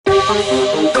To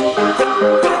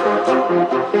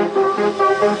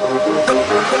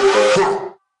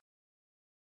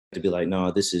be like, no,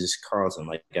 this is Carlton.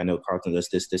 Like, I know Carlton does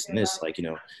this, this, and this. Like,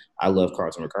 I love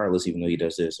Carlton regardless, even though he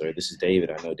does this. Or this is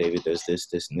David. I know David does this,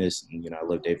 this, and this. And, I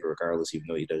love David regardless, even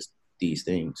though he does these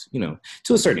things,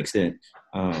 to a certain extent.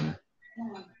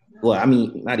 Well, I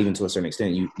mean, not even to a certain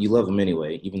extent. You love them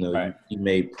anyway, even though Right. you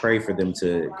may pray for them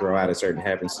to grow out of certain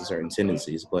habits and certain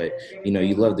tendencies. But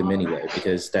you love them anyway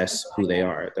because that's who they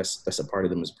are. That's a part of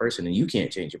them as a person, and you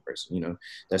can't change a person.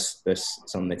 That's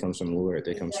something that comes from the Lord.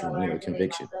 That comes from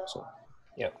conviction. So,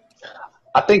 Yeah.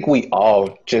 I think we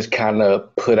all just kind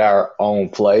of put our own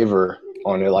flavor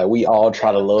on it. Like we all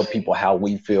try to love people how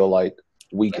we feel like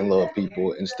we can love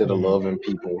people instead of loving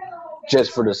people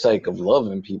just for the sake of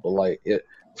loving people. Like it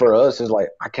for us is like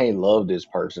I can't love this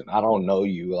person. I don't know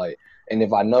you. Like, and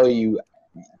if I know you,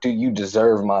 do you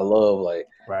deserve my love? Like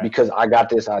Right. because I got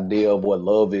this idea of what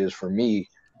love is for me.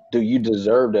 Do you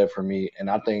deserve that for me? And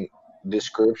I think this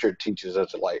scripture teaches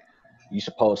us like you're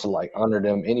supposed to like honor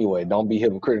them anyway. Don't be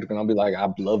hypocritical. Don't be like,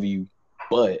 I love you,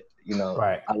 but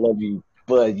Right. I love you,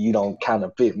 but you don't kind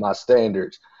of fit my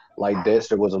standards. Like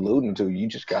Dexter was alluding to, you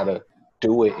just gotta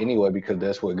do it anyway because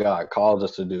that's what God calls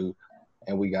us to do,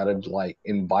 and we gotta like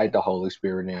invite the Holy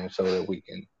Spirit in so that we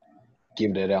can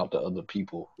give that out to other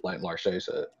people, like Larshay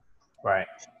said. Right.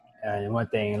 And one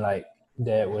thing like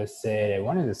that was said at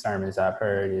one of the sermons I've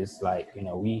heard is like,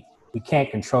 we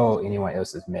can't control anyone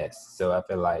else's mess. So I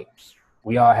feel like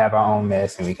we all have our own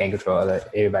mess and we can't control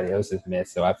everybody else's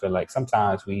mess. So I feel like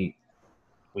sometimes we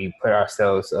put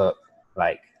ourselves up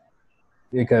like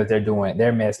because they're doing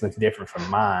their mess looks different from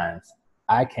mine.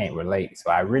 I can't relate. So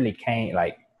I really can't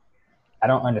like I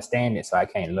don't understand it, so I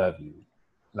can't love you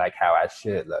like how I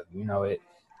should love you.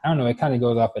 I don't know. It kind of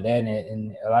goes off of that,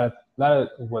 and a lot of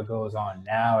what goes on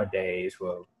nowadays.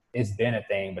 Well, it's been a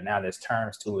thing, but now there's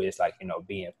terms to it. It's like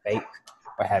being fake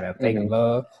or having fake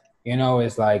love.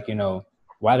 It's like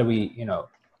why do we?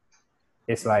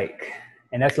 It's like,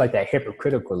 and that's like that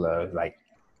hypocritical love, like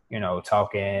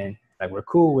talking like we're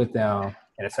cool with them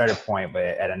at a certain point, but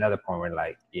at another point we're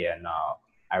like, yeah, no,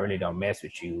 I really don't mess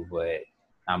with you, but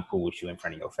I'm cool with you in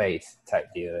front of your face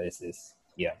type deal. It's just,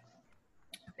 yeah.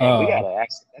 And we gotta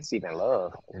ask. That's even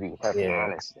love. To be perfectly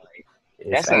honest, like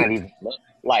that's like, not even love.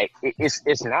 Like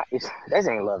it's not. That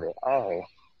ain't love at all.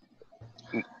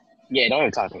 Yeah, don't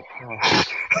even talk to me.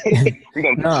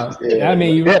 No, I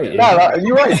mean you're right. No,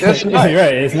 you're right. That's not. You're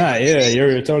right. It's not. Yeah,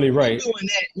 you're totally right. Doing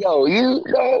that, yo, you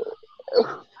know,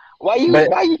 why?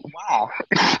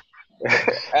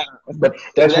 But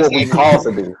that's what we call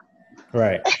to do.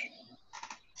 Right.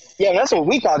 Yeah, that's what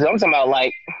we call it. I'm talking about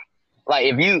like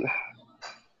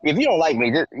if you don't like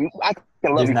me, I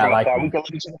can love you from afar. We can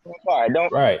love each other from afar. You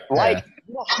don't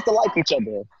have to like each other.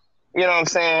 You know what I'm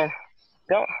saying?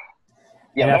 Don't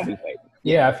be fake.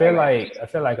 Yeah, I feel like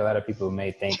a lot of people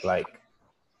may think like,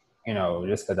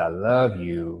 just because I love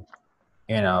you,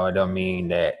 it don't mean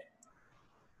that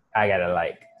I gotta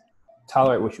like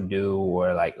tolerate what you do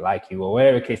or like you or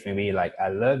whatever the case may be. Like I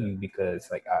love you because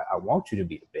like I want you to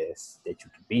be the best that you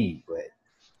can be, but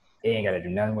it ain't got to do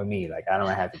nothing with me. Like I don't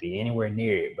have to be anywhere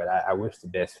near it, but I wish the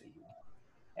best for you.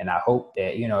 And I hope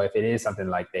that, if it is something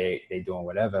like they doing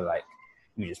whatever, like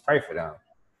you just pray for them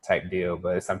type deal.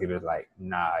 But some people are like,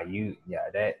 nah,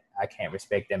 that I can't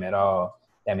respect them at all.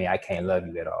 That means I can't love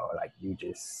you at all. Like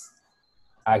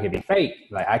I can be fake.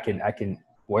 Like I can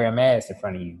wear a mask in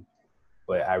front of you,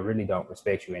 but I really don't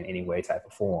respect you in any way, type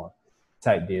of form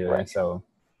type deal. Right. And so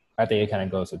I think it kind of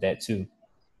goes with that too.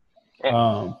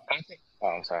 I'm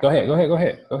sorry. Go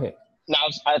ahead. No,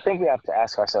 I think we have to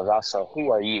ask ourselves also, who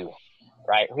are you,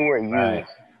 right? Who are you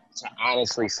to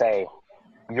honestly say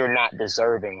you're not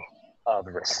deserving of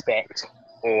respect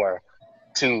or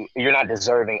you're not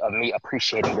deserving of me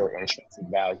appreciating your intrinsic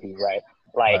value, right?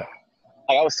 Like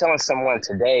I was telling someone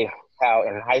today how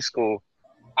in high school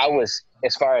I was,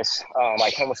 as far as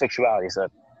like homosexuality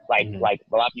stuff, like a lot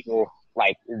of people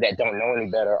like that don't know any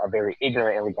better are very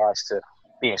ignorant in regards to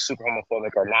being super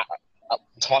homophobic or not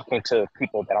talking to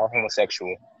people that are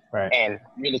homosexual and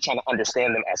really trying to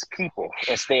understand them as people.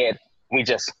 Instead, we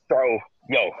just throw,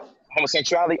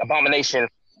 homosexuality, abomination,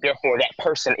 therefore that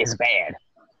person is bad.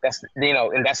 That's,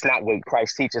 and that's not what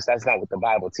Christ teaches. That's not what the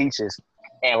Bible teaches.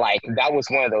 And like, that was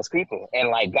one of those people. And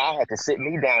like, God had to sit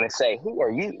me down and say, who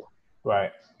are you?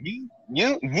 Right. You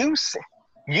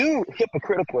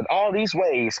hypocritical in all these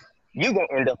ways, you gonna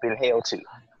end up in hell too.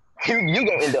 You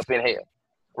gonna end up in hell.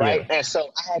 Right. Yeah. And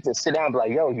so I had to sit down and be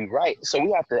like, yo, you're right. So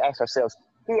we have to ask ourselves,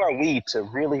 who are we to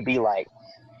really be like,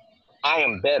 I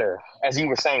am better, as you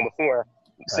were saying before,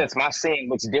 since my sin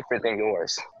looks different than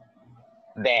yours.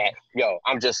 that, yo,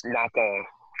 I'm just not going.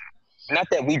 Not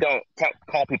that we don't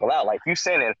call people out. Like, if you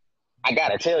sinning, I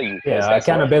gotta tell you, because Yeah, that's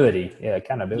wrong. accountability. Yeah,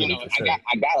 accountability for sure.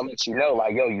 I gotta let you know,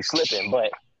 like, yo, you slipping.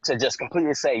 But to just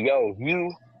completely say, yo,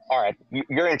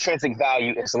 your intrinsic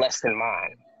value is less than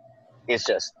mine, it's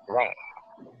just wrong.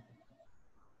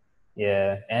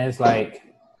 Yeah, and it's like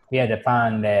we had to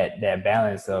find that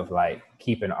balance of like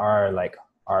keeping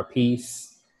our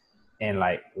peace and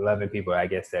like loving people. I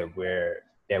guess that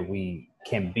we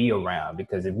can be around,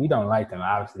 because if we don't like them,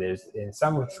 obviously there's in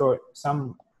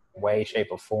some way, shape,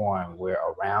 or form we're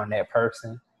around that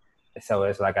person. So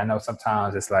it's like I know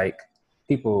sometimes it's like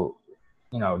people,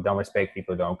 don't respect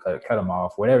people, don't cut them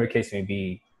off, whatever the case may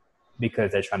be,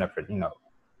 because they're trying to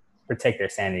protect their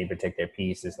sanity, protect their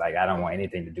peace. It's like I don't want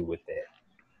anything to do with that.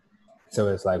 So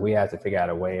it's like we have to figure out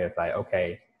a way of like,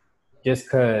 okay, just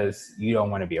because you don't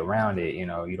want to be around it, you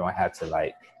don't have to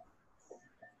like.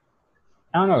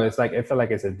 I don't know. It's like I feel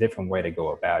like it's a different way to go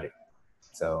about it.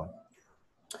 So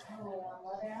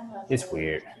it's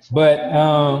weird, but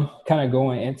kind of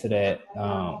going into that.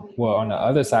 Well, on the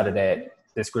other side of that,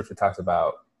 the scripture talks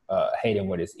about hating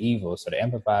what is evil. So the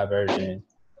Amplified version,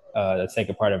 the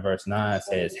second part of verse 9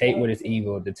 says, "Hate what is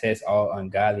evil, detest all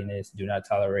ungodliness, do not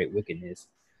tolerate wickedness,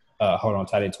 hold on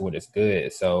tightly to what is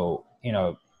good." So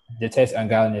detest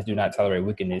ungodliness, do not tolerate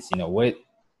wickedness.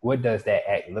 What does that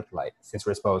act look like? Since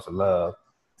we're supposed to love,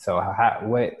 so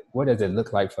what does it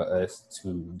look like for us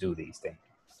to do these things?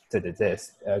 To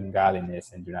detest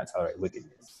ungodliness and do not tolerate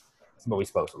wickedness. That's what we're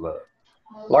supposed to love.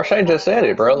 Larshay just said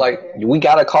it, bro. Like, we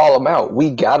gotta call them out.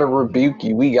 We gotta rebuke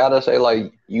you. We gotta say,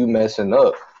 like, you messing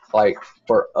up. Like,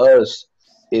 for us,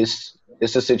 it's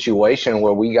a situation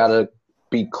where we gotta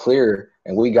be clear,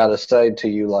 and we gotta say to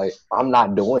you, like, I'm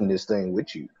not doing this thing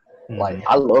with you. Mm-hmm. Like,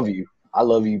 I love you. I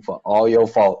love you for all your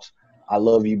faults. I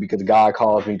love you because God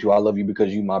calls me to. I love you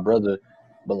because you my brother.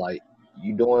 But, like,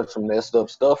 you doing some messed up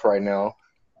stuff right now.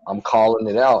 I'm calling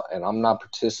it out, and I'm not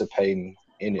participating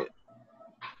in it.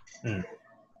 Mm.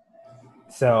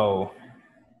 So,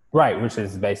 right, which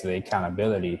is basically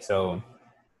accountability. So,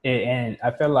 and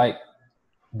I feel like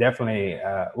definitely,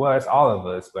 it's all of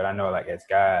us, but I know like as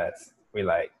guys, we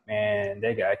like, man,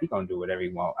 that guy, he gonna do whatever he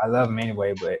want. I love him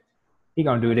anyway, but he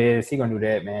gonna do this, he gonna do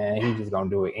that, man. He just gonna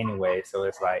do it anyway. So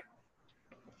it's like,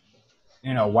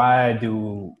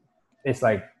 it's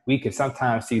like we could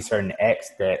sometimes see certain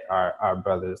acts that our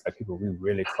brothers, like people we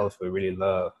really close with, really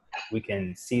love. We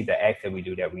can see the act that we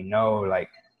do that we know like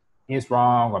is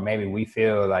wrong, or maybe we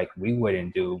feel like we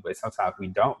wouldn't do, but sometimes we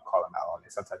don't call him out on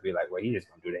it. Sometimes we're like, well, he's just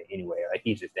gonna do that anyway. Like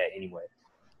he's just that anyway.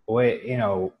 Or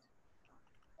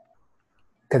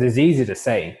because it's easy to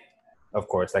say, of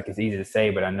course, like it's easy to say,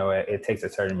 but I know it takes a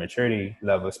certain maturity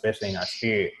level, especially in our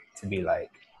spirit, to be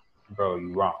like, bro,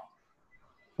 you wrong.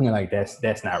 Like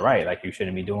that's not right. Like you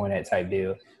shouldn't be doing that type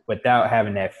deal without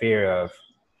having that fear of,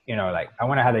 like I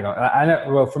wonder how they're going. I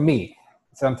know. Well, for me,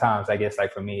 sometimes I guess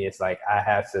like for me, it's like I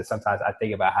have to. Sometimes I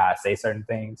think about how I say certain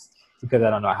things because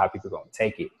I don't know how people are going to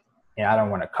take it, and I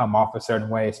don't want to come off a certain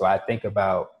way. So I think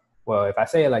about, well, if I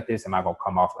say it like this, am I going to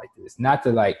come off like this? Not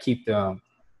to like keep them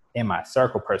in my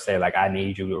circle per se. Like I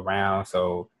need you around,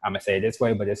 so I'm gonna say it this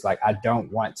way. But it's like I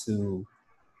don't want to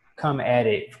come at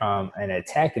it from an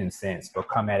attacking sense, but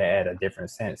come at it at a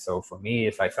different sense. So for me,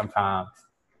 it's like sometimes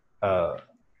I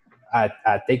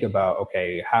think about,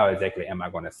 okay, how exactly am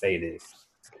I going to say this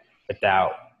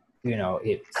without,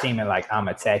 it seeming like I'm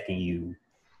attacking you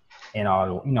in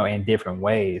all, in different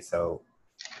ways. So,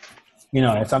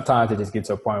 and sometimes it just gets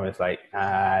to a point where it's like,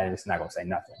 I'm just not going to say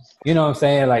nothing. You know what I'm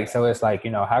saying? Like, so it's like,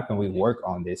 how can we work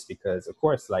on this? Because of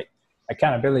course, like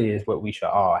accountability is what we should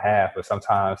all have, but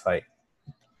sometimes like,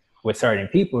 with certain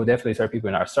people, definitely certain people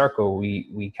in our circle,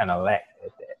 we kind of lack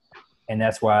at that. And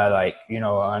that's why, like, I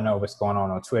know what's going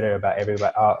on Twitter about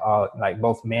everybody, all like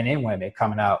both men and women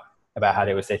coming out about how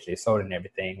they were sexually assaulted and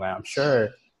everything. Well, I'm sure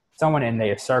someone in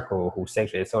their circle who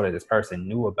sexually assaulted this person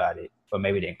knew about it, but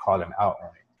maybe didn't call them out on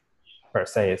it per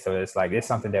se. So it's like, it's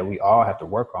something that we all have to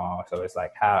work on. So it's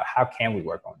like, how can we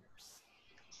work on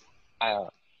it?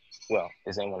 Well,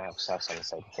 does anyone else have something to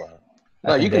say before?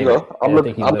 No, you can go. I'm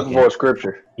looking for a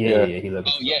scripture. Yeah, he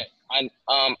looking. Oh yeah,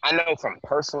 I know from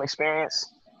personal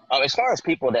experience. As far as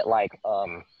people that like,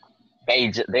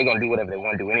 they're gonna do whatever they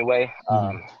want to do anyway.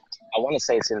 I want to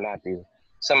say it's in Matthew.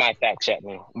 Somebody fact check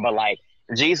me, but like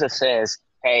Jesus says,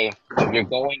 hey, if you're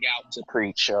going out to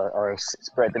preach or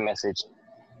spread the message,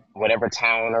 whatever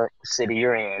town or city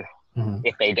you're in,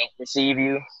 if they don't receive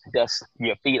you, dust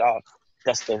your feet off,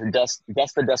 dust the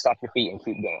dust off your feet and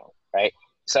keep going, right?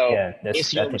 So yeah,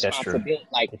 it's your responsibility.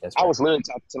 Like I was literally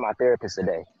talking to my therapist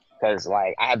today because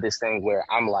like I have this thing where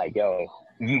I'm like, yo,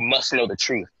 you must know the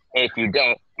truth. And if you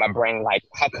don't, my brain like,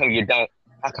 how come you don't?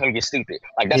 How come you're stupid?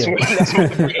 Like that's that's my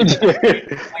brain.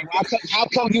 Like how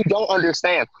come you don't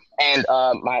understand? And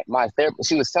my therapist,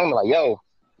 she was telling me like, yo,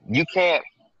 you can't.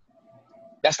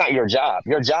 That's not your job.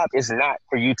 Your job is not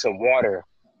for you to water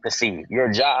the seed.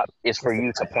 Your job is for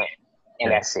you to plant,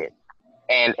 and that's it.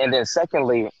 And then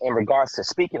secondly, in regards to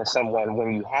speaking to someone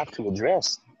when you have to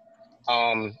address,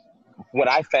 what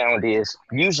I found is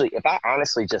usually if I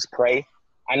honestly just pray,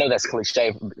 I know that's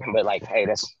cliche, but like, hey,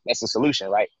 that's the solution,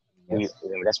 right?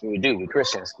 That's what we do, we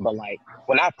Christians. But like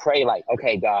when I pray, like,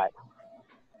 okay, God,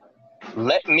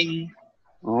 let me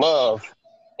love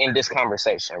in this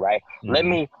conversation, right? Mm-hmm. Let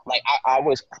me like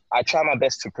I try my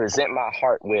best to present my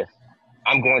heart with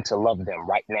I'm going to love them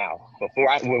right now. Before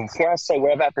I say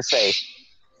whatever I have to say,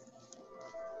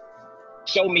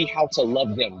 show me how to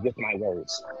love them with my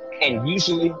words. And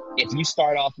usually, if you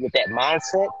start off with that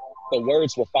mindset, the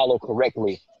words will follow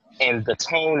correctly, and the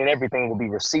tone and everything will be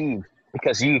received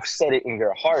because you've said it in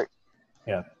your heart.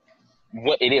 Yeah,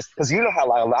 what it is, because you know how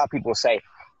like, a lot of people say,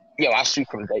 "Yo, I shoot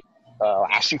from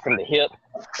the hip,"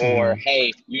 or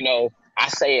 "Hey, you know, I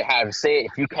say it how I say it.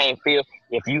 If you can't feel,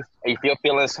 if your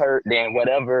feelings hurt, then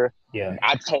whatever. Yeah,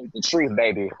 I told the truth,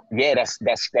 baby. Yeah,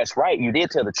 that's right. You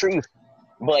did tell the truth,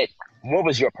 but what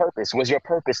was your purpose? Was your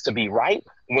purpose to be right?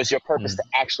 Was your purpose to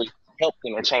actually help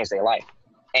them and change their life?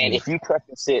 And if you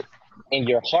preface it in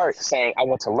your heart saying, I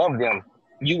want to love them,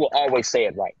 you will always say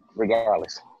it right,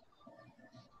 regardless.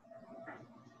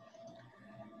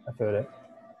 I feel that.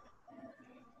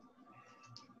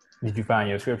 Did you find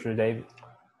your scripture, David?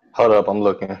 Hold up, I'm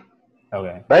looking.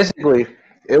 Okay. Basically,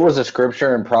 it was a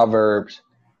scripture in Proverbs,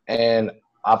 and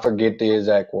I forget the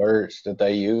exact words that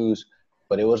they use,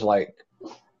 but it was like,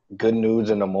 good news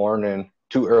in the morning,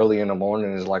 too early in the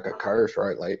morning is like a curse,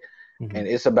 right? Like, and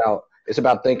it's about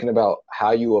thinking about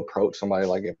how you approach somebody.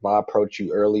 Like, if I approach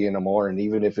you early in the morning,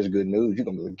 even if it's good news, you're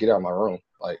gonna be like, get out of my room.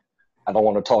 Like, I don't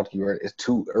want to talk to you. It's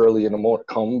too early in the morning.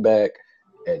 Come back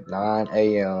at 9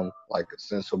 a.m. like a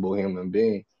sensible human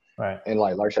being. Right. And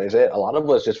like I said, a lot of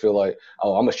us just feel like,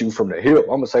 oh, I'm gonna shoot from the hip.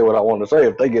 I'm gonna say what I want to say.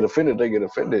 If they get offended, they get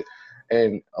offended.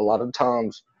 And a lot of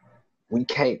times we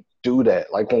can't do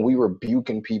that. Like when we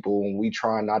rebuking people, when we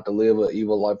try not to live an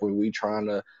evil life, when we trying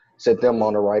to set them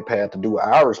on the right path to do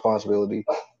our responsibility,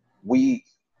 we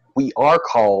are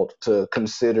called to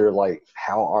consider like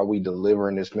how are we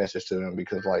delivering this message to them?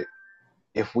 Because like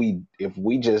if we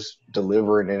just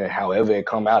deliver it and however it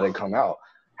come out,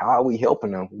 how are we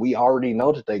helping them? We already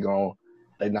know that they're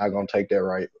not gonna take that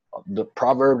right. The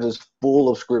Proverbs is full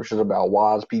of scriptures about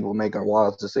wise people making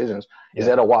wise decisions. Is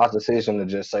that a wise decision to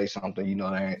just say something you know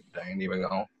they ain't even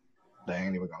gonna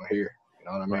hear? You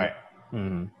know what I mean? Right.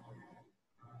 Mm-hmm.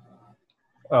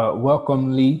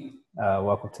 Welcome, Lee.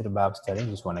 Welcome to the Bible study. I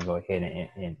just want to go ahead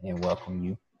and welcome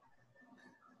you.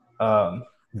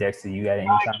 Dexter, you got any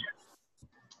comments?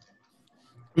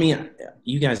 I mean,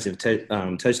 you guys have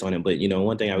touched on it, but, you know,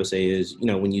 one thing I would say is, you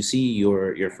know, when you see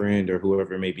your friend or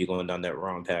whoever may be going down that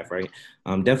wrong path, right?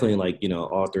 Definitely, like, you know,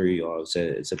 all three of y'all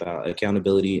said it's about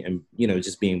accountability and, you know,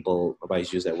 just being bold.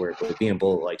 Nobody's used that word, but being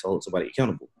bold, like to hold somebody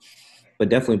accountable. But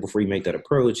definitely before you make that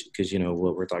approach, because, you know,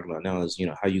 what we're talking about now is, you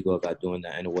know, how you go about doing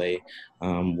that in a way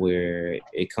where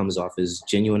it comes off as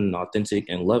genuine and authentic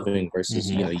and loving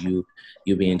versus, you know,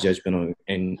 you being judgmental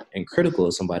and critical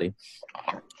of somebody.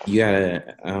 You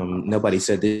gotta, nobody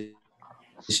said this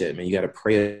shit, man. You gotta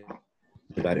pray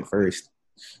about it first.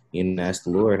 And ask the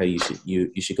Lord how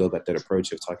you should go about that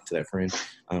approach of talking to that friend.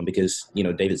 Because, you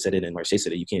know, David said it and Marche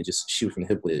said it, you can't just shoot from the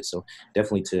hip with it. So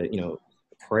definitely to, you know,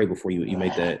 pray before you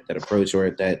make that approach or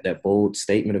that bold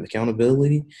statement of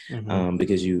accountability,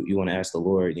 because you want to ask the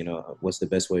Lord, you know, what's the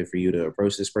best way for you to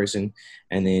approach this person.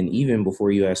 And then even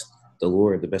before you ask the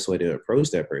Lord the best way to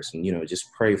approach that person, you know,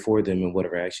 just pray for them in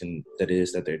whatever action that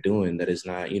is that they're doing that is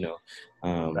not, you know,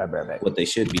 what they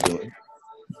should be doing.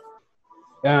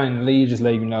 And Lee, just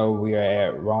let you know, we are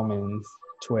at Romans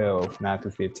 12,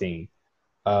 9-15.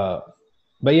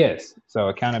 But yes, so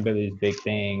accountability is a big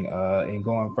thing. And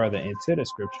going further into the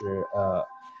scripture, I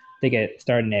think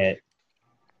starting at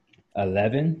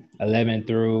 11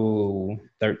 through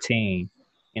 13,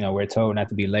 you know, we're told not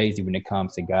to be lazy when it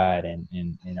comes to God and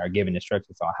are given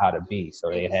instructions on how to be. So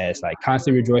it has like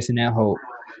constant rejoicing in hope,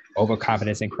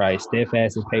 overconfidence in Christ,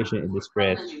 steadfast and patient in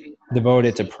distress,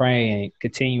 devoted to praying,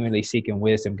 continually seeking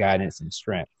wisdom, guidance, and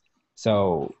strength.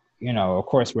 So, you know, of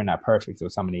course, we're not perfect, so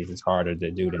some of these is harder to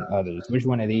do than others. Which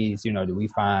one of these, you know, do we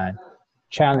find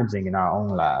challenging in our own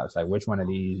lives? Like, which one of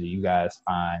these do you guys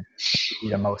find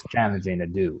the most challenging to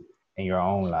do in your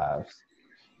own lives?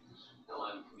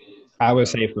 I would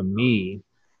say for me,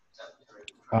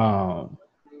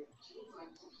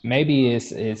 maybe it's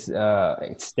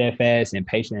steadfast and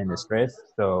patient in the stress.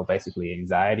 So basically,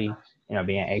 anxiety. You know,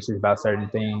 being anxious about certain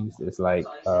things. It's like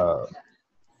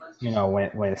you know,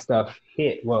 when stuff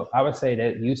hit. Well, I would say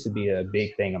that used to be a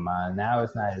big thing of mine. Now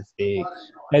it's not as big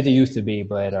as it used to be.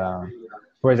 But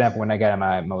for example, when I got in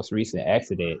my most recent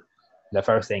accident, the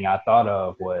first thing I thought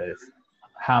of was,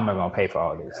 how am I going to pay for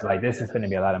all this? Like, this is going to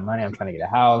be a lot of money. I'm trying to get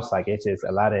a house. Like, it's just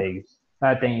a lot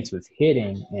of things was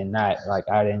hitting, and not like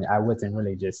I wasn't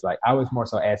really just like, I was more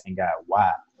so asking God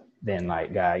why than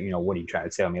like, God, you know, what are you trying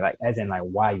to tell me? Like, as in like,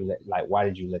 why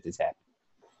did you let this happen?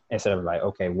 Instead of like,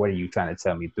 okay, what are you trying to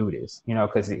tell me through this? You know,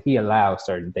 because he allows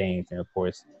certain things, and of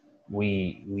course,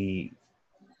 we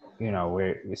you know,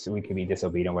 we can be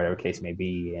disobedient, whatever case may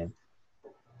be, and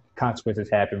consequences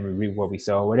happen. We reap what we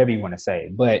sow, whatever you want to say.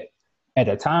 But at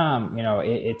the time, you know,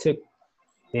 it took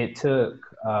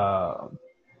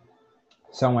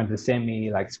someone to send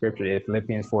me like scripture,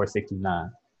 Philippians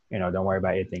 4:6-9. You know, don't worry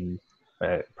about anything,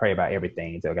 but pray about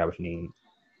everything until God what you need,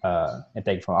 and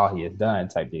thank you for all He has done,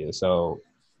 type deal. So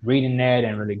reading that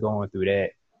and really going through that,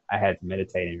 I had to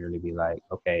meditate and really be like,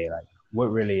 okay, like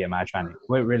what really am I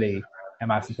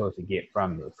supposed to get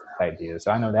from this, type deal.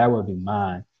 So I know that would be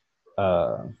mine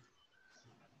uh,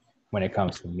 when it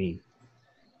comes to me.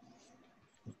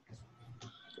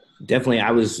 Definitely,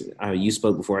 you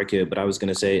spoke before I could, but I was going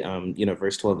to say, you know,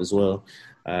 verse 12 as well.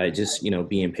 Just, you know,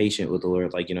 being patient with the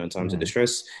Lord, like, you know, in times of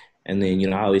distress. And then, you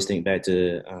know, I always think back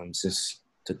to, I'm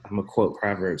going to quote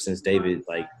Proverbs, since David,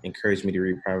 like, encouraged me to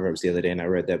read Proverbs the other day, and I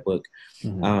read that book.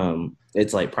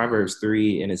 It's like Proverbs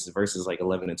 3, and it's verses like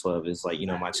 11 and 12. It's like, you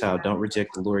know, my child, don't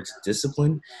reject the Lord's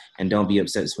discipline, and don't be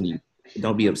upset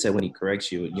when he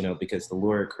corrects you, you know, because the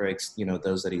Lord corrects, you know,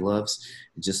 those that he loves,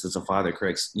 just as a father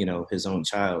corrects, you know, his own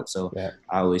child. So Yeah.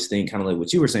 I always think, kind of like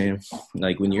what you were saying,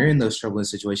 like when you're in those troubling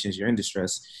situations, you're in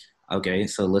distress. Okay,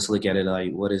 so let's look at it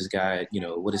like, what is God, you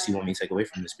know, what does he want me to take away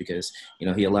from this? Because, you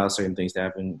know, he allows certain things to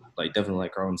happen, like definitely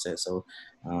like Carlton said. So,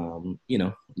 you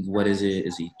know, what is it?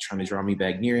 Is he trying to draw me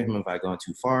back near him? Have I gone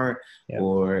too far? Yeah.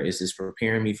 Or is this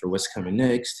preparing me for what's coming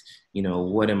next? You know,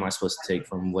 what am I supposed to take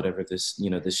from whatever this, you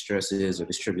know, this stress is, or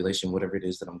this tribulation, whatever it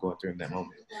is that I'm going through in that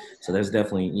moment. So that's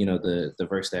definitely, you know, the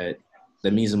verse that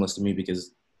means the most to me,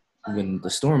 because when the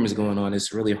storm is going on,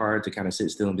 it's really hard to kind of sit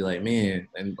still and be like, man,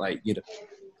 and like, you know,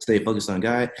 stay focused on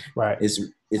God. Right.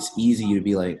 It's easy to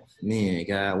be like, man,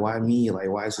 God, why me? Like,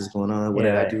 why is this going on? What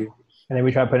did I do? And then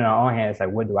we try to put it in our own hands, like,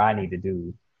 what do I need to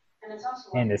do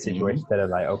in this situation? Instead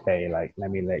of like, okay, like, let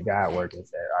me let God work, and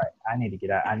say, all right, I need to get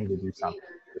out. I need to do something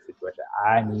in this situation.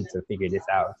 I need to figure this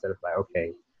out, instead of like,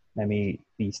 okay, let me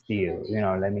be still. You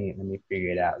know, let me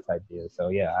figure it out, type deal. So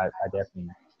yeah, I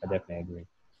definitely agree.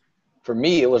 For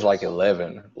me, it was like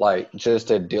 11, like just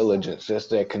that diligence, just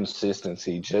that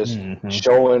consistency, just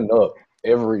showing up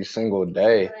every single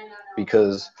day.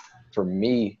 Because for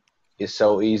me, it's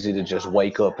so easy to just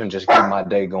wake up and just get my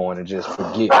day going and just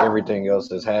forget everything else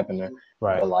that's happening.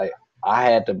 Right. But like, I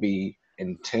had to be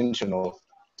intentional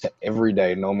to every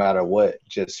day, no matter what,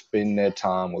 just spend that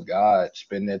time with God,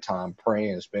 spend that time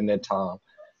praying, spend that time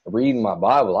reading my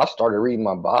Bible. I started reading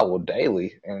my Bible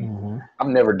daily, and I've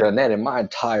never done that in my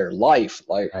entire life,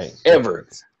 like ever.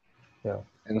 Yeah.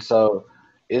 And so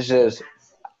it's just,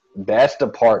 that's the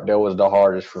part that was the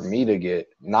hardest for me to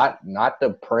get. Not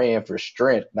the praying for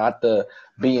strength, not the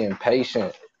being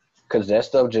patient, because that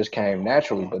stuff just came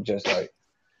naturally, but just like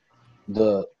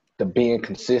the being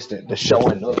consistent, the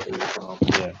showing up.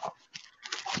 Yeah.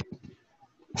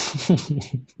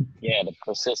 Yeah, the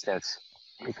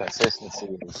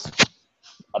consistency is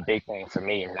a big thing for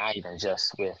me, and not even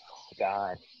just with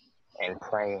God and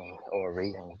praying or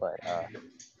reading, but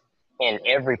in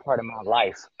every part of my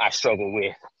life, I struggle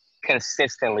with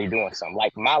consistently doing something.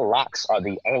 Like, my locks are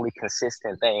the only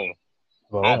consistent thing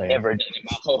I've ever done in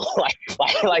my whole life.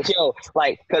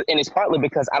 And it's partly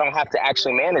because I don't have to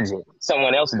actually manage it;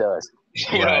 someone else does.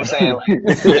 You know what I'm saying? Like,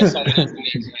 someone else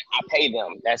manages it. I pay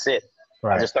them. That's it.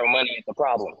 Right. I just throw money at the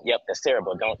problem. Yep, that's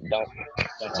terrible. Don't be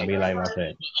like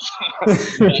that.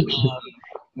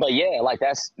 But yeah, like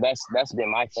that's been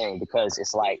my thing, because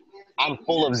it's like, I'm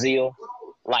full of zeal.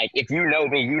 Like, if you know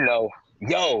me, you know,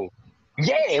 yo,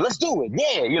 yeah, let's do it.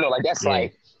 Yeah, you know, like that's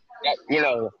like that, you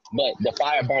know, but the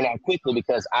fire burned out quickly,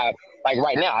 because like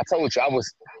right now, I told you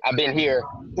I've been here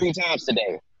 3 times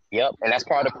today. Yep, and that's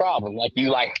part of the problem. Like,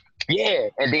 you like, yeah,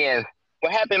 and then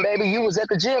what happened, baby? You was at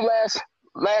the gym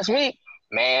last week.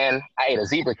 Man, I ate a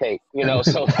zebra cake, you know,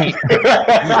 so like,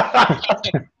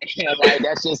 you know, like,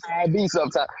 that's just how it be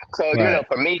sometimes. So, you know,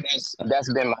 for me,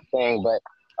 that's been my thing. But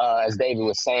as David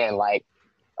was saying, like,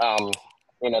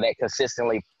 you know, that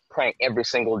consistently praying every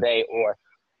single day, or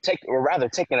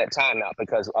taking that time out,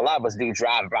 because a lot of us do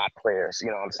drive-by prayers.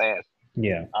 You know what I'm saying?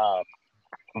 Yeah.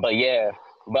 But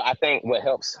I think what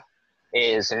helps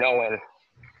is knowing.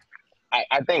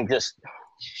 I think just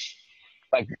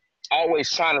like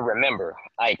always trying to remember,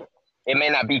 like it may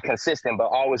not be consistent, but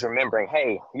always remembering,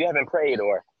 hey, you haven't prayed,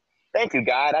 or thank you,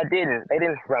 God, they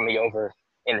didn't run me over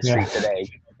in the street today.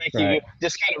 Thank you.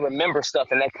 Just kind of remember stuff,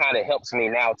 and that kind of helps me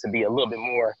now to be a little bit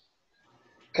more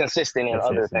consistent in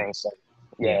other things. So,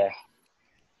 yeah.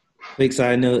 Quick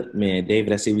side note, man,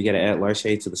 David, I see we got to add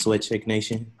Larche to the Sweat Check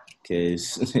Nation,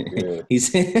 because he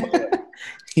said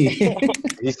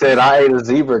he said I ate a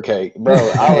zebra cake, bro.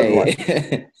 I was like,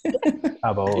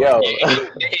 yo,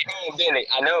 they hit home, didn't it?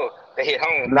 I know they hit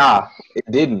home. Nah,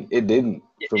 it didn't. It didn't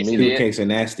for me. Zebra cakes are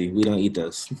nasty. We don't eat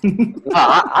those.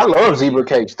 I love zebra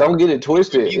cakes. Don't get it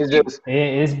twisted. It's just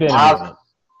it's been.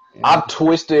 I've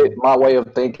twisted my way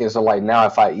of thinking. So like now,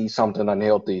 if I eat something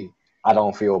unhealthy, I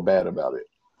don't feel bad about it.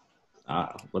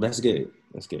 Well, that's good.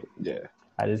 That's good. Yeah.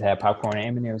 I just had popcorn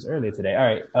and M&M's earlier today. All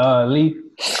right, Lee,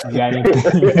 you got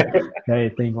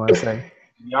anything you want to say?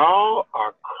 Y'all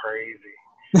are crazy.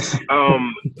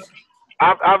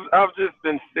 I've just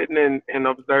been sitting and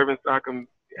observing, so I can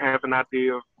have an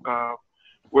idea of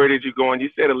where did you go? And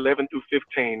you said 11 through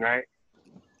 15, right?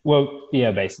 Well, yeah,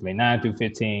 basically 9 through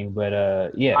 15, but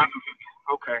yeah.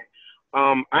 Okay.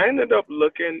 I ended up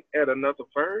looking at another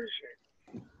version.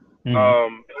 Mm-hmm. I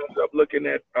ended up looking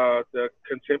at the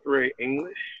contemporary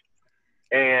English,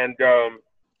 and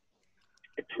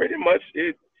it pretty much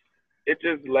it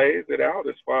just lays it out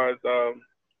as far as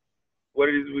what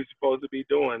it is we're supposed to be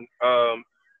doing.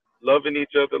 Loving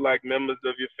each other like members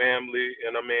of your family,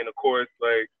 and I mean, of course,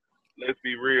 like, let's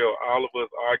be real, all of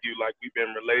us argue like we've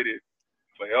been related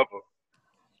forever,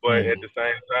 but at the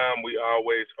same time, we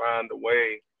always find a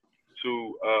way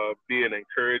to be an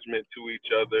encouragement to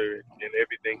each other and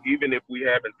everything, even if we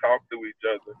haven't talked to each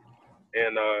other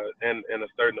in a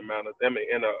certain amount of them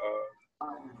in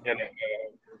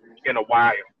a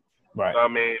while. Right. So, I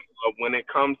mean, when it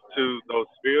comes to those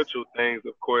spiritual things,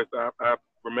 of course, I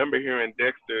remember hearing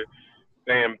Dexter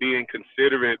saying being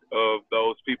considerate of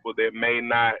those people that may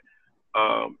not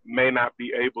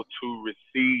be able to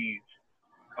receive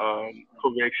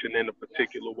correction in a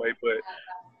particular way, but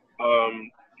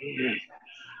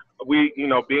we,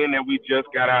 being that we just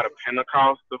got out of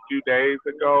Pentecost a few days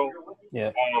ago,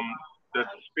 the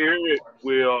Spirit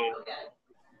will,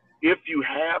 if you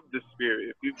have the Spirit,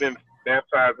 if you've been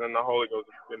baptized in the Holy Ghost,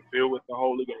 if you've been filled with the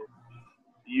Holy Ghost,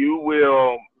 you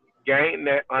will gain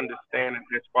that understanding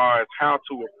as far as how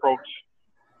to approach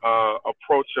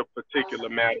a particular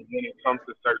matter when it comes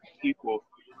to certain people.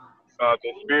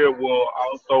 The Spirit will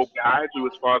also guide you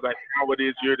as far as like how it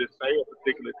is you're to say a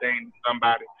particular thing to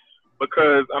somebody.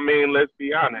 Because, I mean, let's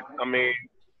be honest. I mean,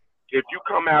 if you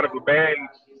come out of a band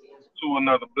to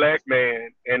another black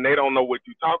man and they don't know what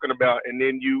you're talking about, and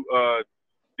then you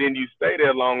stay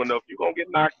there long enough, you're gonna get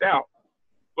knocked out.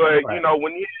 But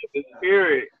when you have the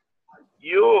Spirit,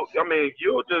 you'll have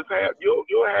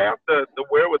the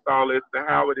wherewithal as to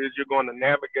how it is you're going to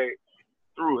navigate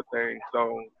through a thing.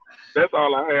 So that's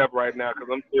all I have right now, because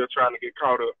I'm still trying to get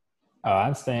caught up. Oh, I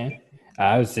understand.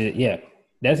 I would say, yeah,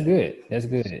 that's good. That's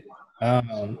good.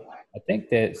 I think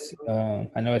that's,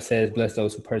 I know it says, bless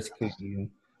those who persecute you.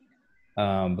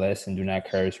 Bless and do not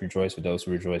curse. Rejoice with those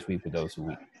who rejoice. Weep with those who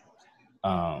weep.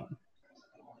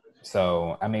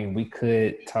 So, I mean, we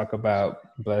could talk about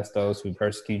bless those who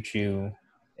persecute you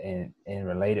and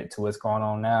relate it to what's going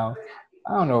on now.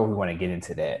 I don't know if we want to get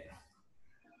into that.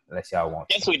 Unless y'all want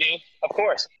to. Yes, we do. Of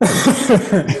course. Of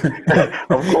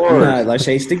course. Nah, like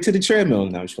Shay, stick to the treadmill.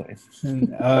 No, I'm just playing. So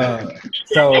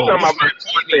you're talking about verse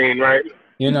 14, right?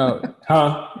 You're talking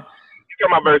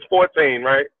about verse 14,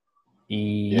 right?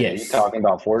 Yes. Yeah, you're talking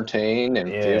about 14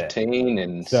 and 15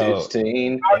 and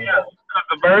 16. Oh, yeah.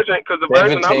 Because the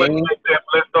version I'm looking at said,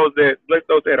 bless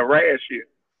those that harass you.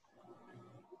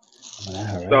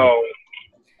 Right. So,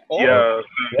 yeah.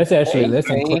 Let's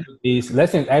include these. We're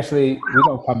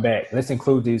gonna come back. Let's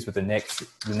include these with the next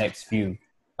few,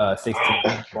 16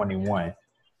 and 21.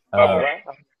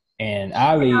 And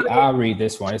I'll read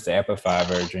this one. It's the Amplified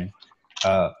version.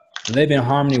 Live in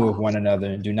harmony with one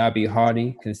another. Do not be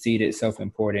haughty, conceited,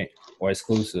 self-important, or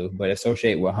exclusive, but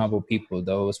associate with humble people,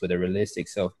 those with a realistic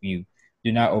self-view.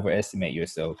 Do not overestimate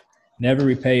yourself. Never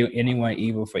repay anyone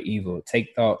evil for evil.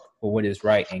 Take thought for what is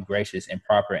right and gracious and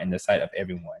proper in the sight of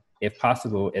everyone. If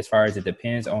possible, as far as it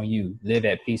depends on you, live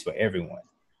at peace with everyone.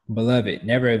 Beloved,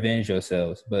 never avenge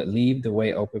yourselves, but leave the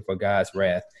way open for God's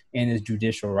wrath and his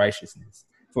judicial righteousness.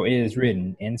 For it is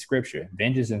written in Scripture,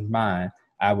 vengeance is mine,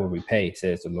 I will repay,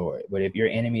 says the Lord. But if your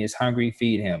enemy is hungry,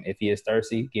 feed him. If he is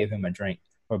thirsty, give him a drink.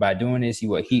 For by doing this, you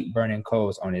will heap burning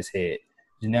coals on his head.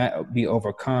 Do not be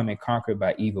overcome and conquered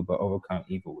by evil, but overcome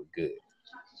evil with good.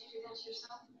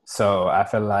 So I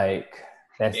feel like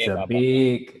it's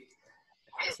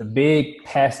a big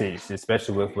passage,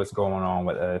 especially with what's going on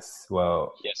with us.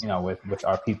 Well, you know, with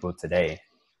our people today.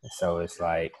 So it's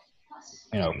like,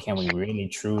 you know, can we really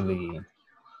truly,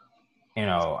 you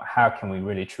know, how can we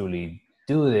really truly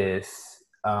do this?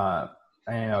 And,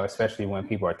 you know, especially when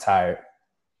people are tired,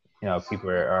 you know, people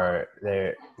are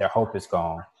their hope is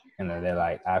gone. You know, they're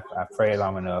like, I've prayed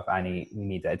long enough. We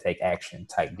need to take action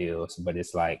type deals. But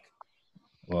it's like,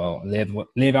 well, live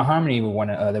in harmony with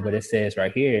one another. But it says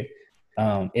right here,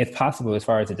 if possible, as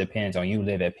far as it depends on you,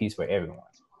 live at peace with everyone.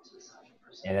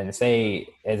 And then to say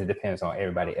as it depends on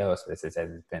everybody else, it says as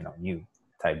it depends on you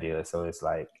type deal. So it's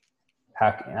like,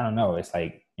 I don't know. It's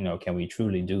like, you know, can we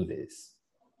truly do this?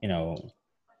 You know,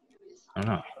 I don't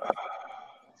know.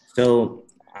 So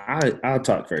I'll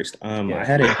talk first. I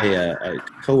had a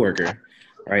coworker,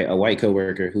 right, a white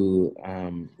coworker who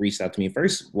reached out to me.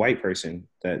 First white person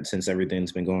that, since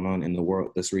everything's been going on in the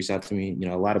world, that's reached out to me. You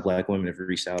know, a lot of Black women have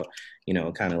reached out. You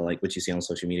know, kind of like what you see on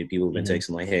social media. People have been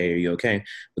texting like, "Hey, are you okay?"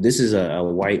 But this is a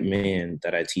white man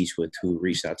that I teach with who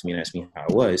reached out to me and asked me how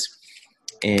I was,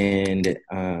 and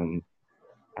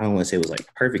I don't want to say it was like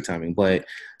perfect timing, but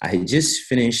I had just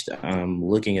finished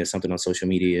looking at something on social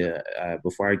media.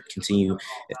 Before I continue,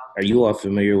 are you all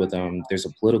familiar with, there's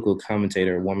a political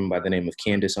commentator, a woman by the name of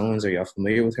Candace Owens. Are y'all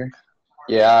familiar with her?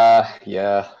 Yeah.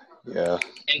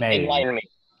 Enlighten me.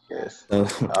 Yes. So,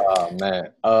 oh,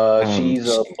 man. She's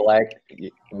a Black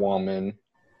woman,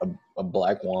 a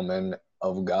Black woman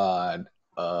of God.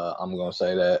 I'm going to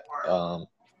say that.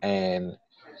 And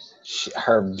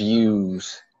her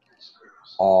views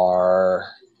are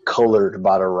colored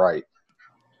by the right.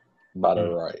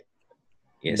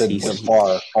 Yes,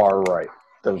 the far right.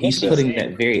 He's putting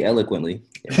that very eloquently.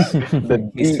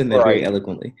 He's putting that very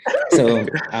eloquently. So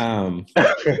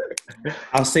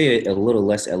I'll say it a little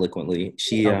less eloquently.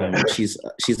 She's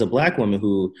a Black woman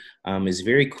who is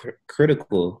very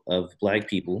critical of Black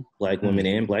people, Black women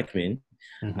and Black men.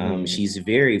 She's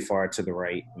very far to the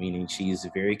right, meaning she's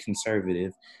very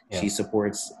conservative. Yeah. She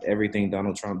supports everything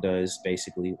Donald Trump does,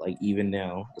 basically. Like even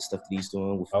now, the stuff that he's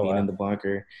doing with being in the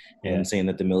bunker and saying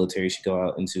that the military should go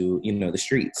out into, you know, the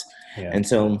streets. Yeah. And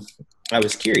so I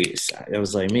was curious. I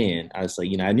was like, you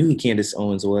know, I knew who Candace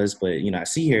Owens was, but, you know, I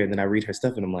see her and then I read her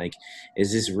stuff and I'm like,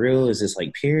 is this real? Is this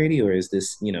like parody, or is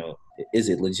this, you know, is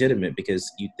it legitimate? Because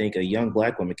you think a young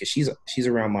Black woman, because she's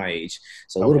around my age,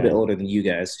 so a little bit older than you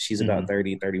guys. She's about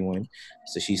 30, 31.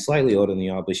 So she's slightly older than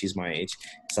y'all, but she's my age.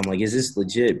 So I'm like, is this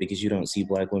legit? Because you don't see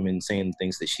Black women saying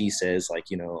things that she says, like,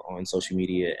 you know, on social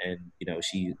media. And, you know,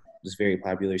 she was very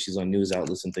popular. She's on news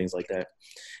outlets and things like that.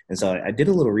 And so I did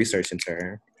a little research into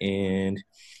her. And,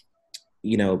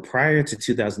 you know, prior to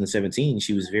 2017,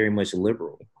 she was very much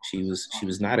liberal. She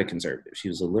was not a conservative. She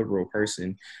was a liberal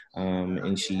person.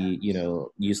 And she, you know,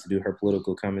 used to do her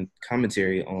political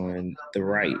commentary on the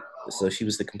right. So she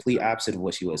was the complete opposite of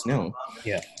what she was now.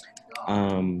 Yeah.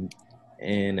 And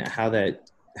how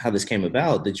this came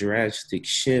about, the drastic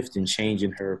shift and change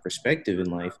in her perspective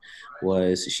in life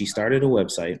was she started a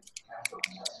website,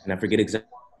 and I forget exactly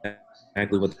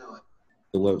what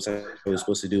the website was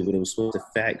supposed to do, but it was supposed to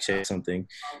fact check something,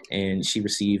 and she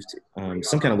received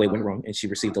some kind of way went wrong, and she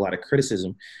received a lot of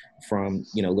criticism from,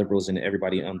 you know, liberals and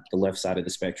everybody on the left side of the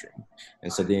spectrum.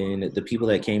 And so then the people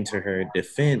that came to her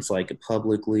defense, like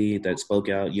publicly, that spoke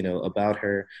out, you know, about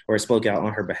her or spoke out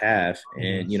on her behalf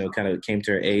and, you know, kind of came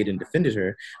to her aid and defended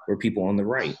her, were people on the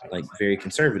right, like very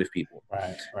conservative people.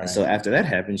 Right. And so after that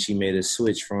happened, she made a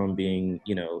switch from being,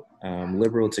 you know,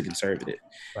 liberal to conservative.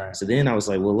 Right. So then I was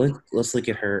like, well, let's look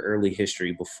at her early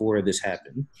history before this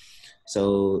happened.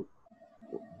 So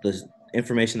the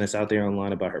information that's out there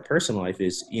online about her personal life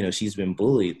is, you know, she's been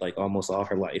bullied like almost all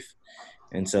her life.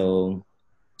 And so,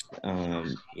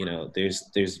 you know,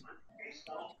 there's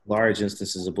large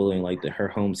instances of bullying, like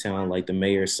her hometown, like the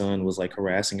mayor's son was like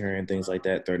harassing her and things like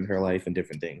that, threatening her life and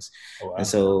different things. Oh, wow. And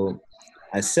so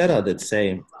I said all that to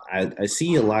say, I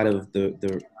see a lot of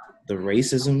the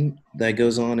racism that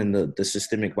goes on and the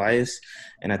systemic bias.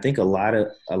 And I think a lot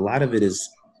of it is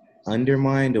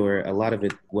undermined, or a lot of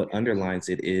it, what underlines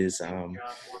it is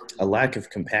a lack of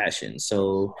compassion.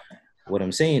 So what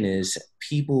I'm saying is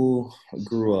people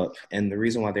grew up, and the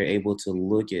reason why they're able to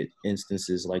look at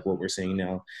instances like what we're seeing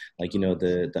now, like, you know,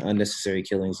 the unnecessary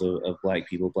killings of Black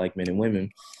people, Black men and women,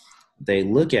 they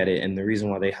look at it, and the reason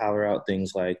why they holler out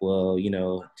things like, well, you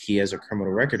know, he has a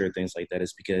criminal record or things like that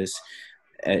is because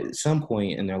at some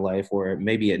point in their life, or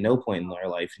maybe at no point in their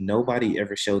life, nobody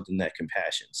ever showed them that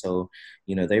compassion. So,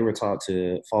 they were taught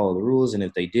to follow the rules. And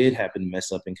if they did happen to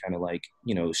mess up and kind of like,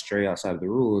 stray outside of the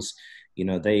rules,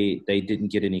 they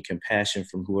didn't get any compassion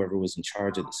from whoever was in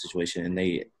charge of the situation. And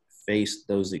they faced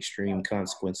those extreme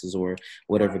consequences, or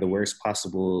whatever the worst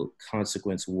possible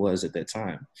consequence was at that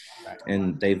time.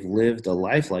 And they've lived a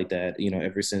life like that,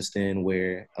 ever since then,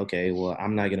 where, okay, well,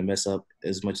 I'm not going to mess up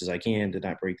as much as I can to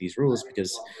not break these rules,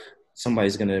 because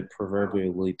somebody's going to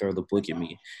proverbially throw the book at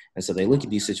me. And so they look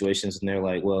at these situations and they're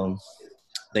like, well,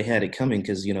 they had it coming,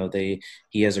 because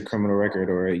he has a criminal record,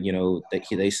 or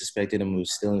they suspected him of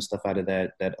stealing stuff out of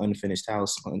that unfinished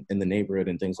house in the neighborhood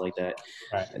and things like that.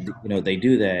 Right. They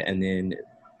do that, and then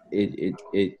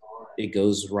it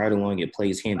goes right along. It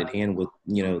plays hand in hand with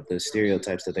the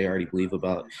stereotypes that they already believe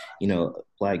about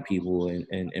Black people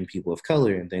and people of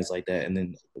color and things like that. And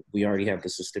then we already have the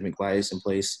systemic bias in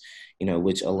place,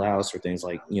 which allows for things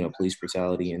like police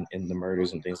brutality and the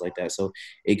murders and things like that. So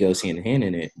it goes hand in hand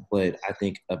in it. But I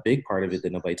think a big part of it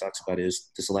that nobody talks about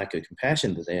is this lack of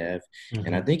compassion that they have. Mm-hmm.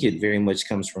 And I think it very much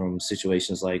comes from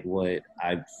situations like what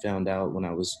I found out when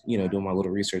I was doing my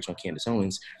little research on Candace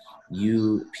Owens.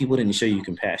 People didn't show you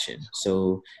compassion.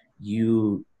 So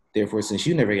therefore, since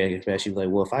you never got compassion, you're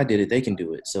like, well, if I did it, they can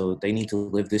do it. So they need to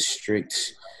live this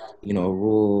strict,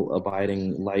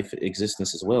 rule-abiding life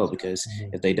existence as well. Because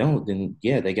if they don't, then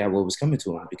they got what was coming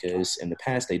to them. Because in the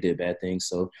past they did bad things,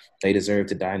 so they deserve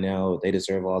to die now. They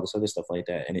deserve all this other stuff like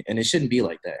that, and it shouldn't be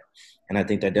like that. And I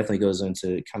think that definitely goes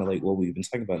into kind of like what we've been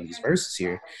talking about in these verses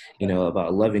here,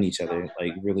 about loving each other,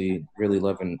 like really, really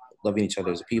loving each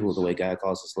other as people, the way God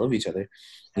calls us to love each other.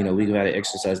 We got to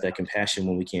exercise that compassion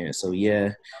when we can. So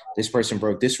this person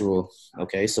broke this rule.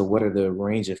 Okay, so what are the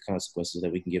range of consequences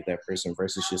that we can give that person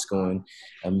versus just going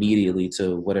immediately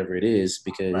to whatever it is?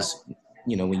 Because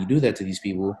when you do that to these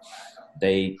people,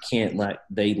 they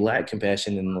lack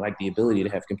compassion and lack the ability to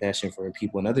have compassion for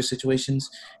people in other situations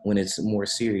when it's more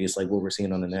serious, like what we're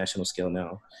seeing on the national scale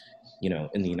now,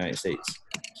 in the United States.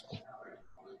 So.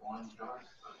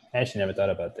 I actually never thought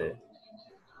about that.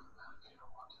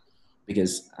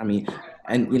 Because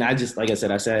I just, like I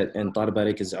said, I sat and thought about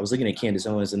it because I was looking at Candace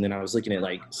Owens, and then I was looking at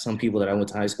like some people that I went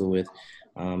to high school with,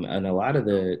 and a lot of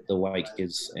the white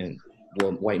kids and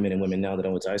white men and women now that I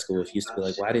went to high school with used to be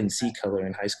like, well, I didn't see color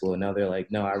in high school, and now they're like,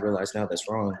 no, I realize now that's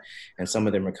wrong. And some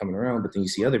of them are coming around, but then you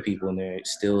see other people and they're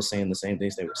still saying the same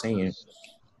things they were saying.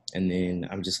 And then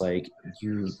I'm just like,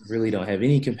 you really don't have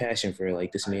any compassion for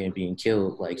like this man being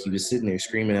killed. Like he was sitting there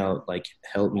screaming out, like,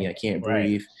 help me, I can't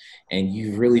breathe. And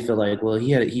you really feel like, well,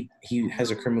 he has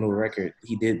a criminal record.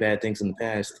 He did bad things in the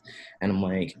past. And I'm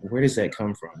like, where does that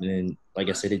come from? And then, like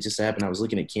I said, it just happened. I was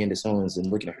looking at Candace Owens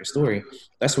and looking at her story.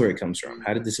 That's where it comes from.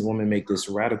 How did this woman make this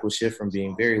radical shift from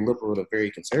being very liberal to very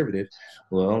conservative?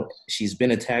 Well, she's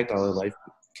been attacked all her life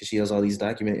because she has all these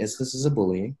documented instances of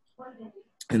bullying.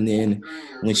 And then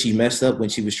when she messed up, when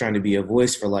she was trying to be a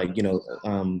voice for like,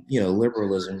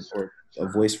 liberalism, or a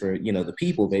voice for, the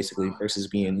people basically, versus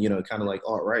being, kind of like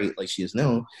alt-right, like she is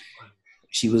known,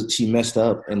 she messed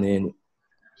up. And then,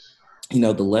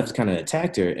 the left kind of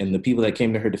attacked her, and the people that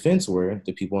came to her defense were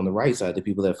the people on the right side. The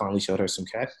people that finally showed her some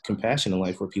compassion in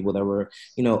life were people that were,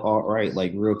 alt-right,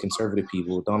 like real conservative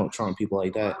people, Donald Trump, people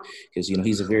like that, because,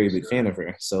 he's a very big fan of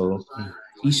her. So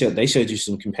they showed you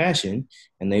some compassion,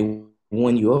 and they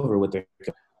won you over with their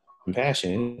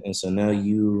compassion. And so now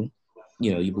you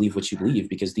believe what you believe,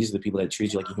 because these are the people that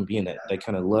treat you like a human being, that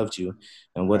kind of loved you.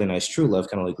 And whether or not it's true love,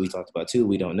 kind of like we talked about too,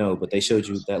 we don't know, but they showed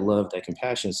you that love, that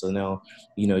compassion. So now,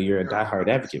 you're a diehard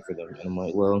advocate for them. And I'm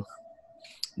like, well,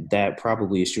 that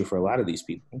probably is true for a lot of these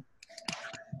people.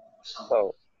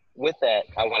 So with that,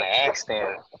 I want to ask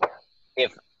then,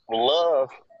 if love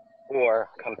or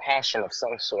compassion of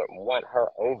some sort won her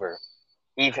over,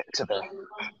 even to the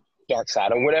dark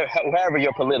side, or wherever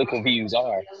your political views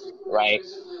are, right?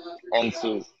 And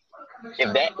so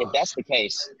if that's the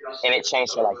case, and it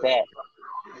changed her like that,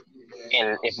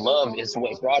 and if love is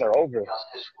what brought her over,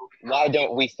 why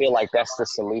don't we feel like that's the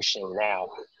solution now?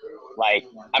 Like,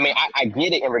 I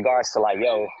get it in regards to like,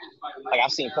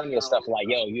 I've seen plenty of stuff like,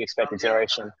 you expect a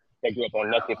generation that grew up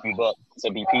on nothing if you buck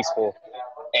to be peaceful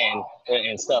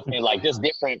and stuff, and like just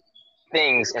different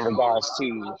things in regards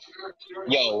to,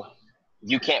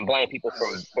 you can't blame people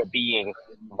for being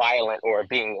violent or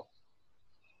being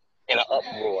in an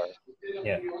uproar.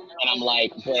 Yeah. And I'm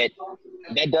like, but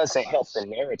that doesn't help the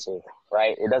narrative,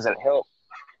 right? It doesn't help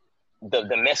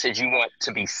the message you want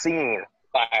to be seen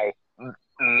by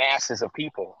masses of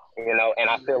people, and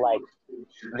I feel like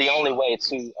the only way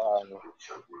to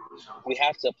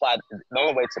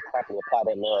properly apply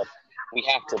that love, we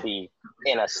have to be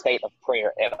in a state of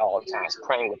prayer at all times,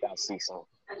 praying without ceasing.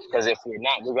 Because if we're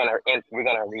not, we're gonna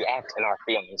react in our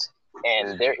feelings.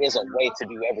 And there is a way to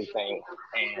do everything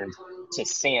and to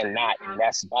sin not, and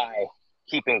that's by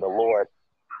keeping the Lord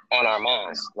on our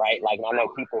minds, right? Like I know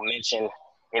people mention,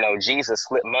 Jesus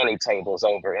flipped money tables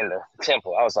over in the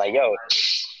temple. I was like, yo,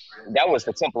 that was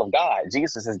the temple of God.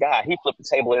 Jesus is God. He flipped the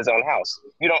table in his own house.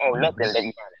 You don't own nothing that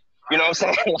you got. You know what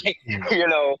I'm saying? Like,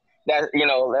 that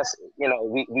that's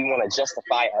we want to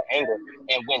justify our anger.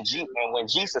 And when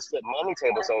Jesus flipped money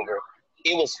tables over,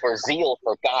 it was for zeal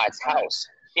for God's house.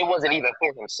 It wasn't even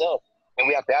for himself. And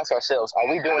we have to ask ourselves, are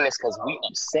we doing this because we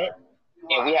upset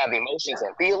and we have emotions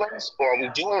and feelings, or are we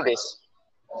doing this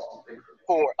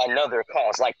for another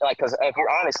cause? Like, because if we're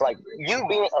honest, like you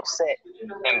being upset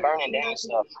and burning down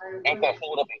stuff ain't gonna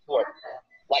hold up in court.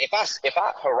 Like if I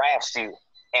harassed you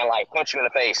and like punch you in the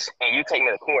face and you take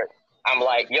me to court, I'm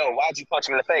like, yo, why'd you punch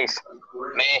him in the face?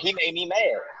 Man, he made me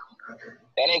mad.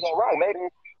 That ain't go wrong, maybe.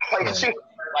 Because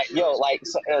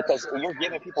you're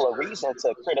giving people a reason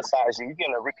to criticize you. You're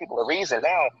giving people a reason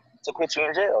now to put you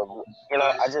in jail.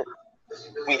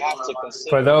 We have to consider.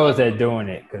 For those that are doing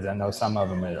it, because I know some of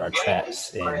them are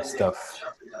traps and stuff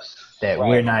that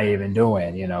we're not even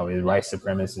doing, is white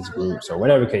supremacist groups or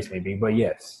whatever the case may be. But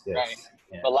yes. Right.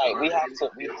 Yeah. But like we have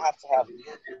to have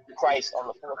Christ on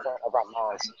the forefront of our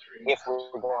minds if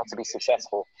we're going to be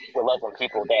successful with loving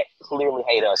people that clearly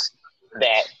hate us,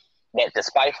 that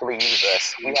despitefully use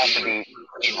us. We have to be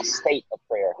in a state of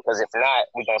prayer, because if not,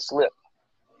 we're gonna slip.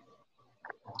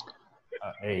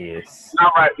 There he is.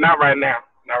 Not right now.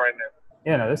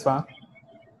 Yeah, no, that's fine.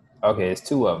 Okay, it's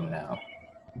two of them now.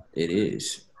 It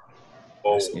is.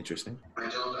 That's interesting. I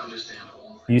don't understand.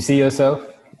 You see yourself?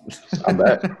 I'm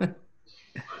back.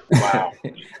 Wow.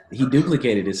 He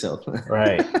duplicated himself.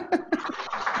 Right.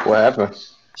 What happened?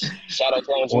 Shadow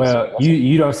Clone. Well,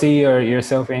 you don't see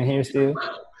yourself in here still? The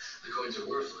coins are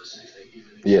worthless if they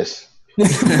even. Yes.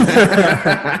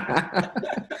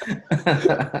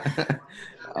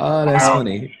 Oh, that's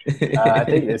funny. I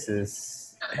think this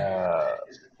is.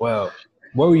 Well,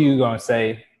 what were you gonna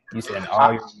say? You said in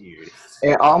all your years.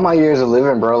 In all my years of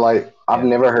living, bro, like I've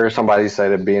never heard somebody say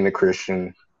that being a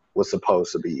Christian was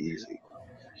supposed to be easy.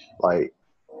 Like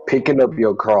picking up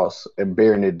your cross and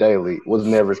bearing it daily was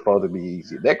never supposed to be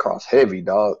easy. That cross heavy,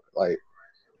 dog. Like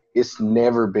it's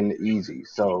never been easy.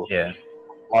 So yeah,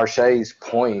 Marche's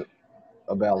point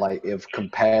about like if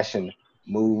compassion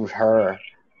moved her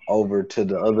over to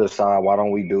the other side, why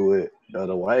don't we do it the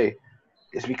other way?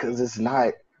 It's because it's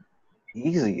not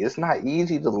easy. It's not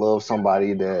easy to love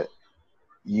somebody that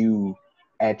you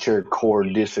at your core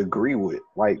disagree with.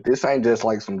 Like this ain't just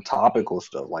like some topical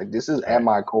stuff. Like this is at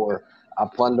my core. I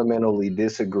fundamentally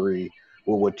disagree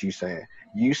with what you're saying.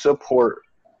 You support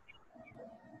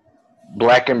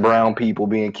black and brown people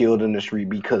being killed in the street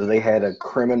because they had a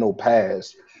criminal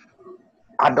past.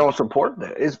 I don't support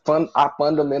that. It's fun. I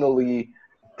fundamentally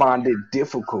find it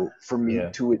difficult for me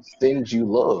to extend you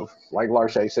love. Like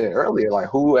Larche said earlier, like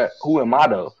who am I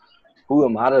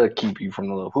to keep you from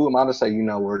the love? Who am I to say you're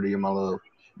not worthy of my love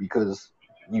because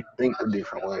you think a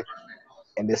different way?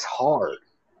 And it's hard.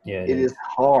 Yeah, it is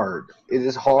hard. It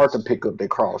is hard to pick up the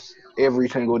cross every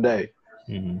single day.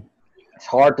 Mm-hmm. It's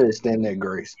hard to extend that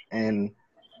grace. And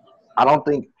I don't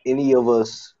think any of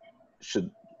us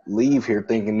should leave here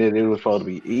thinking that it was supposed to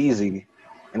be easy.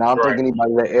 And I don't think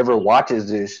anybody that ever watches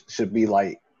this should be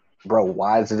like, bro,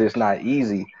 why is this not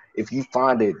easy? If you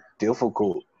find it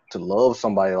difficult to love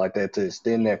somebody like that, to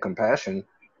extend that compassion,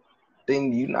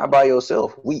 then you're not by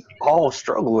yourself. We all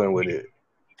struggling with it.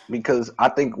 Because I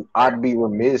think I'd be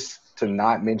remiss to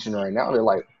not mention right now that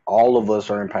like all of us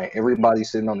are in pain. Everybody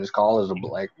sitting on this call is a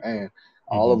black man.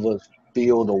 All of us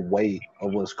feel the weight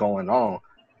of what's going on.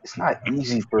 It's not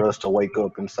easy for us to wake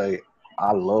up and say,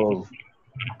 I love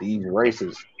these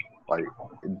races. Like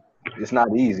it's not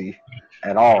easy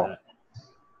at all.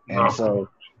 And so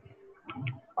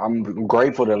I'm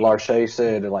grateful that Larche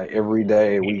said that like every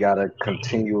day we gotta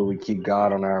continually keep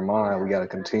God on our mind. We gotta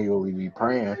continually be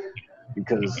praying,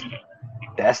 because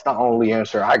that's the only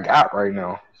answer I got right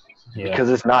now. Yeah. Because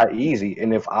it's not easy.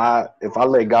 And if I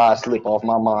let God slip off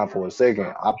my mind for a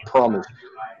second, I promise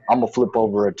I'm gonna flip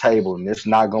over a table, and it's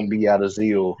not gonna be out of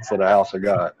zeal for the house of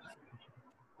God.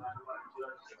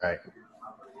 Right.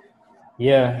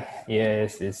 Yeah.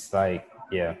 It's like,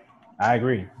 yeah, I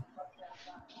agree.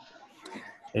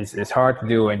 It's hard to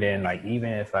do, and then like even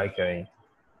if like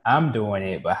I'm doing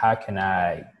it, but how can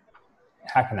I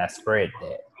spread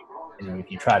that? And if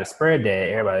you try to spread that,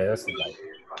 everybody else is like,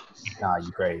 nah,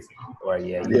 you crazy, or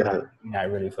you're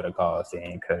not really for the cause,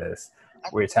 then, because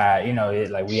we're tired.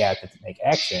 Like we have to make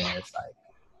action. And it's like,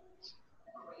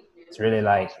 It's really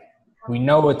like we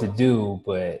know what to do,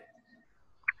 but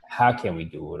how can we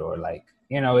do it? Or like,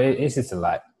 it's just a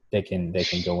lot that can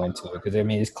go into it. Because I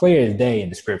mean, it's clear as day in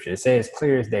the scripture. It says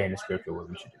clear as day in the scripture what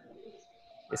we should do.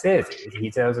 It says it. He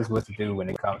tells us what to do when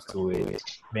it comes to it.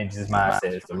 Vengeance is mine,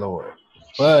 says the Lord.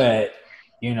 But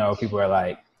people are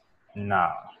like,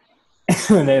 nah.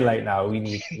 They're like, no, we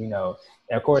need,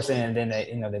 of course. And then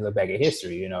they look back at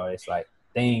history. It's like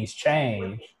things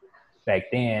change back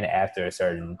then after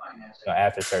certain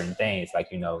things. Like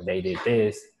they did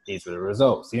this. These were the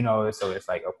results. So it's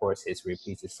like, of course, history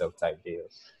repeats itself type deal.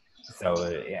 So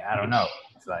I don't know.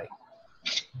 It's like.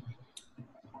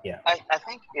 Yeah. I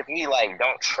think if we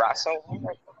don't try so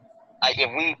hard,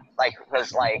 if we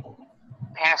because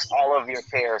cast all of your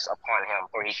cares upon him,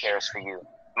 for he cares for you.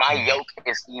 My yoke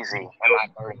is easy and my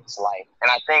burden is light.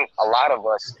 And I think a lot of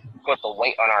us put the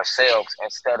weight on ourselves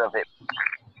instead of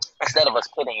us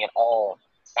putting it all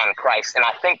on Christ. And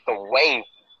I think the way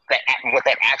what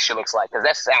that actually looks like, because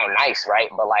that sounds nice, right?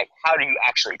 But how do you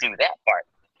actually do that part?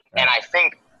 Right. And I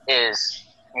think is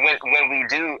when we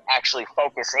do actually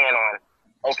focus in on,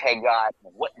 okay, God,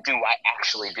 what do I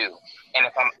actually do? And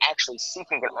if I'm actually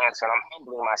seeking an answer and I'm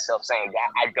humbling myself saying,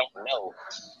 God, I don't know,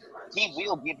 he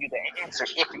will give you the answer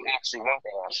if you actually want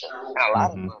the answer. And a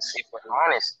lot of us, if we're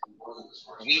honest,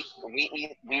 we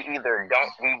either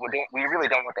we really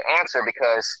don't want the answer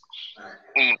because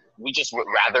we just would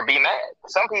rather be mad.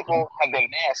 Some people have been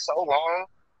mad so long,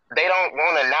 they don't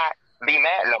want to not be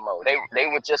mad no more. They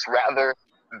would just rather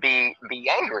be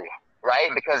angry.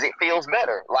 Right, because it feels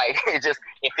better.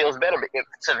 It feels better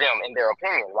to them in their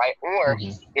opinion, right? Or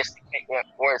it's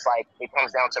like it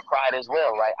comes down to pride as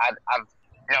well, right? I'm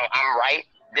right.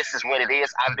 This is what it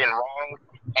is. I've been wrong,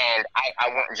 and I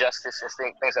want justice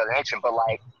and things of that nature. But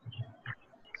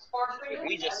if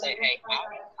we just say, hey,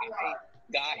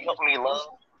 God help me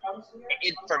love.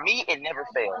 For me, it never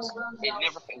fails. It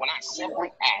never fails. When I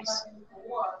simply ask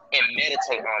and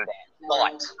meditate on that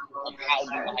thought of how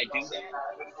do I do that,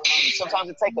 and sometimes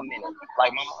it takes a minute.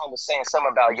 Like my mom was saying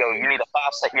something about, you need a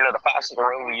 5-second, the 5-second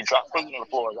rule when you drop food on the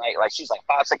floor, right? Like she's like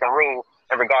 5-second rule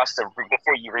in regards to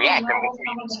before you react and before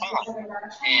you respond.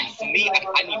 And for me,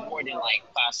 I need more than 5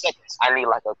 seconds. I need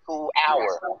a cool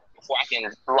hour before I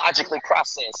can logically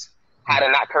process how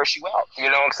to not curse you out. You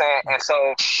know what I'm saying? And so,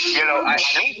 I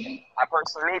need that. I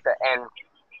personally need that. And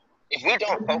if we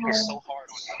don't focus so hard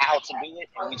on how to do it,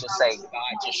 and we just say,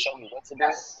 God, just show me what to do,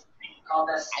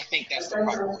 I think that's the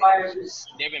problem. There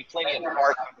have been plenty of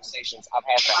hard conversations I've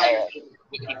had to have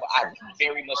with people I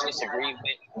very much disagree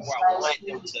with, where I wanted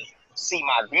them to see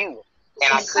my view,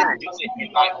 and I couldn't do it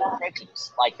in my own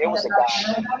prejudice. There was a guy,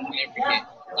 I'll never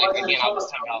forget, again, I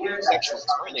was talking about homosexuals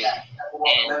earlier,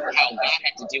 and how God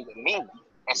had to deal with me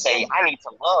and say, I need to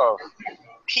love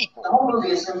people.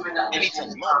 I need to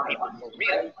love people for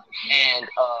real. And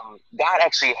God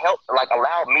actually helped,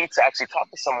 allowed me to actually talk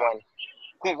to someone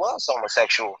who was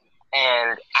homosexual.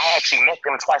 And I actually met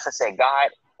them twice. I said, God,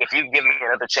 if you give me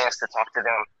another chance to talk to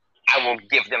them, I will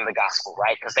give them the gospel,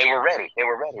 right? Because they were ready. They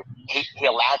were ready. He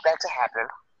allowed that to happen.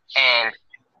 And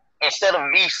instead of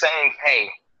me saying, hey,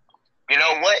 you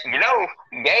know what?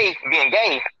 Being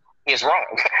gay is wrong.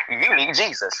 You need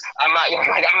Jesus. I'm not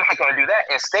going to do that.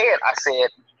 Instead, I said,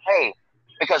 hey,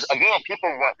 because again, people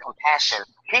want compassion.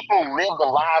 People live the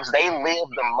lives they live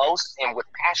the most and with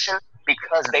passion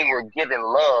because they were given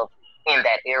love in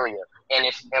that area. And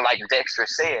like Dexter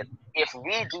said, if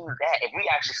we do that, if we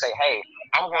actually say, hey,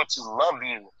 I'm going to love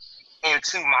you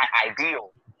into my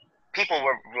ideal, people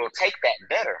will take that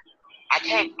better. I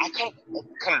can't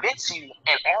convince you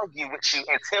and argue with you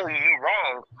and tell you you're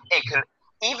wrong. And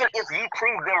even if you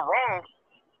prove them wrong,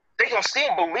 they're gonna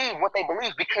still believe what they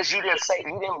believe because you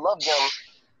didn't love them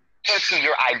into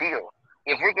your ideal.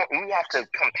 If we have to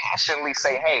compassionately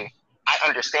say, hey, I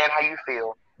understand how you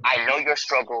feel. I know your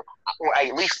struggle, or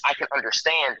at least I can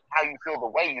understand how you feel the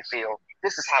way you feel.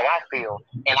 This is how I feel,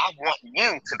 and I want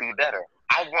you to be better.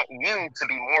 I want you to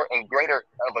be more and greater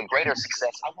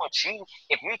success. I want you,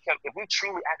 if we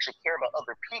truly actually care about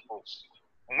other people,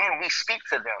 when we speak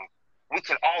to them, we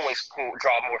can always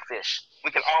draw more fish.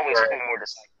 We can always pull more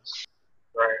disciples.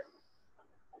 Right.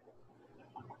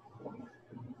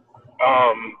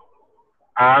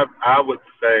 I would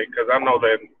say, because I know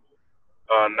that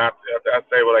I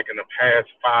say, well, like in the past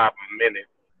 5 minutes,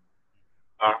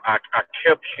 I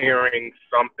kept hearing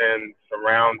something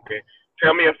surrounding.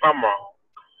 Tell me if I'm wrong.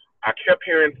 I kept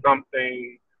hearing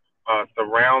something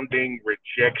surrounding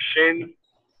rejection,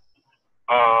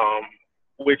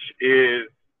 which is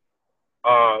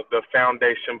the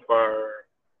foundation for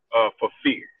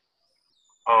fear.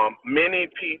 Many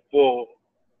people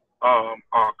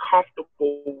are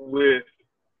comfortable with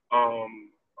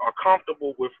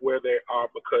where they are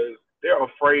because they're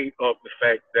afraid of the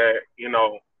fact that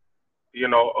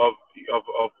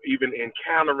of even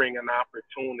encountering an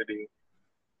opportunity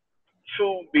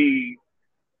to be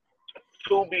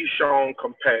shown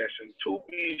compassion, to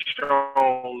be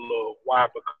shown love. Why?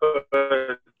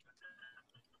 Because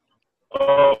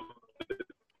of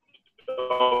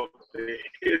the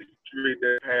history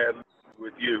that had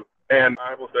with you. And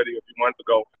Bible study a few months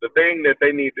ago, the thing that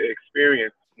they need to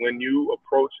experience when you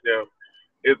approach them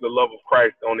is the love of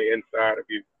Christ on the inside of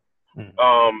you.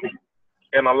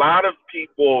 And a lot of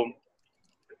people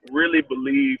really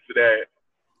believe that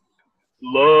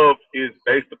love is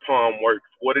based upon works,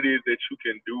 what it is that you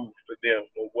can do for them,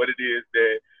 or what it is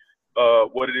that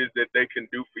they can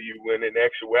do for you. When in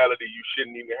actuality, you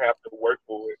shouldn't even have to work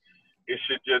for it. It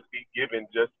should just be given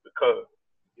just because,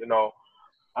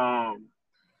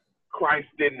 Christ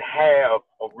didn't have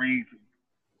a reason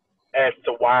as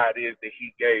to why it is that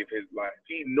he gave his life.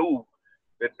 He knew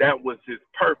that was his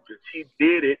purpose. He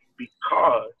did it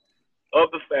because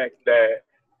of the fact that,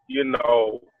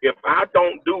 if I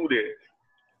don't do this,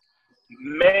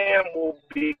 man will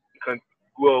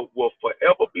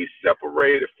forever be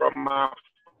separated from my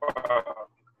Father.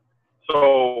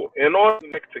 So in order to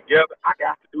make it together, I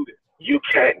got to do this. You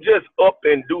can't just up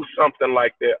and do something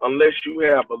like that unless you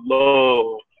have a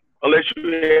love, unless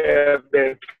you have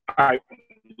that type of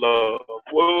love.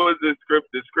 What was the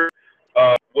script?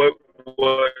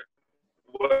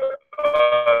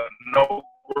 No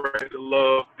greater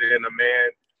love than a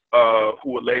man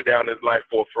who would lay down his life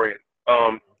for a friend.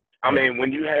 I mean,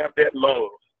 when you have that love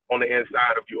on the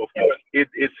inside of you, of course,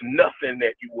 it's nothing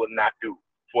that you will not do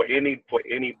for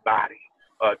anybody.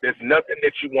 There's nothing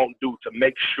that you won't do to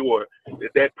make sure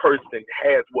that person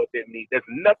has what they need. There's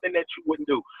nothing that you wouldn't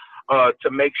do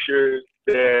to make sure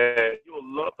that you'll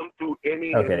love them through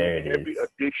every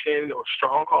addiction or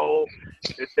stronghold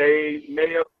that they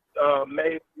may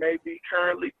be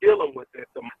currently dealing with at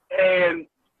them. And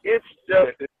it's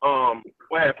just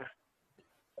what happened?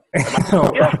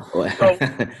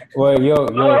 Well,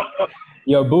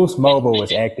 your Boost Mobile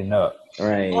was acting up.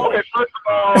 Right. Okay, first of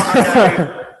all,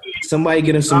 somebody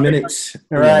get him some minutes.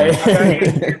 Right.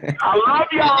 I love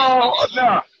y'all.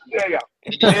 No,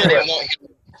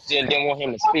 Didn't want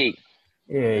him to speak.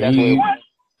 Yeah,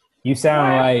 you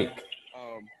sound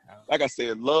like I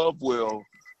said, love will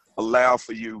allow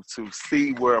for you to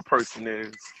see where a person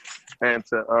is and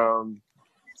to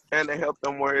help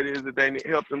them where it is that they need,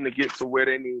 help them to get to where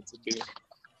they need to be.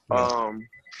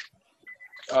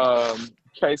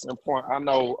 Case in point, I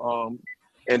know,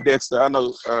 and Dexter, I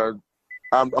know,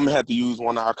 I'm gonna have to use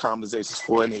one of our conversations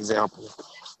for an example.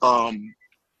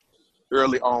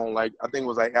 Early on, I think it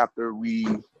was after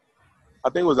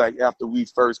we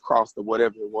first crossed or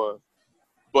whatever it was.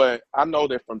 But I know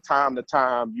that from time to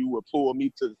time you would pull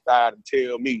me to the side and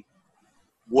tell me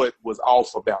what was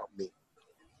off about me.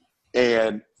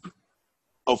 And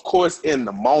of course, in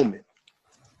the moment,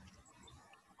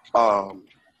 I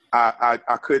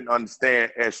couldn't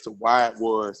understand as to why it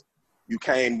was you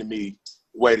came to me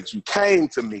the way that you came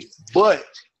to me. But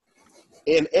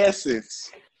in essence,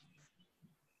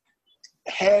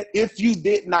 if you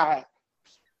did not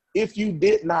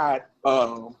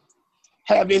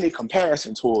have any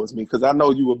compassion towards me, because I know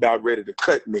you were about ready to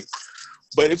cut me,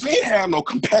 but if you didn't have no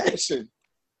compassion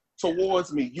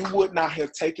towards me, you would not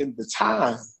have taken the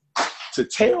time to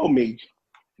tell me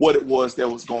what it was that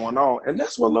was going on. And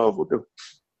that's what love will do.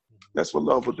 That's what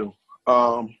love will do.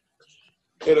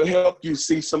 It'll help you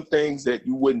see some things that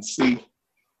you wouldn't see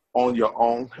on your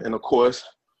own. And of course,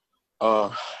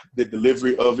 the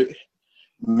delivery of it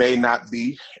may not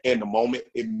be in the moment.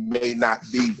 It may not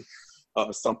be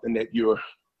something that you're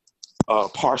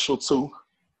partial to.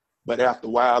 But after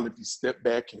a while, if you step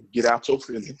back and get out your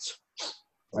feelings,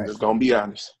 I'm just going to be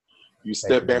honest. You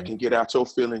step back and get out your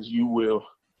feelings, you will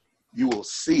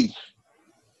see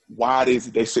why it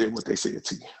is they said what they said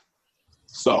to you.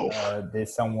 So, did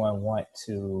someone want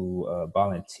to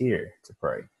volunteer to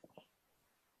pray?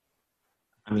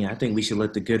 I mean, I think we should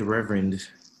let the good Reverend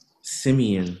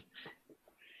Simeon.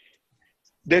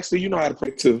 Dexter, you know how to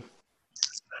pray too.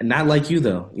 Not like you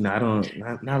though. I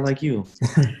don't. Not like you.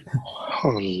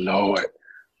 Oh Lord.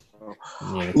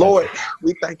 Lord,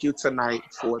 we thank you tonight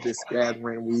for this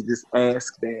gathering. We just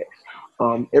ask that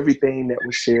everything that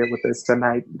was shared with us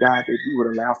tonight, God, that you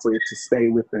would allow for it to stay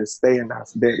with us, stay in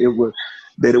us, that it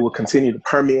would continue to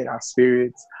permeate our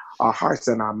spirits, our hearts,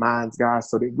 and our minds, God,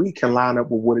 so that we can line up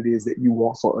with what it is that you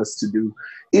want for us to do.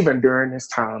 Even during this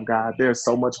time, God, there's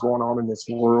so much going on in this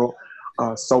world.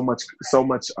 so much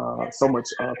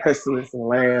pestilence in the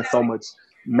land, so much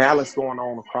malice going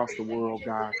on across the world,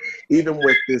 God. Even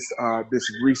with this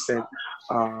recent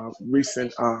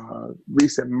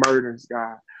murders,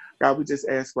 God. God, we just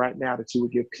ask right now that you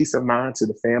would give peace of mind to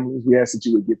the families. We ask that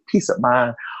you would give peace of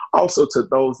mind also to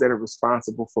those that are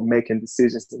responsible for making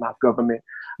decisions in our government.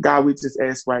 God, we just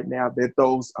ask right now that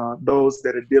those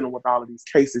that are dealing with all of these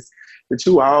cases, that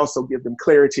you will also give them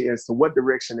clarity as to what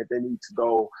direction that they need to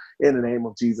go in the name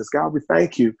of Jesus. God, we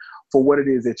thank you for what it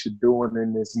is that you're doing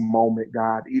in this moment,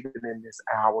 God, even in this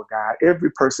hour, God.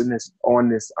 Every person that's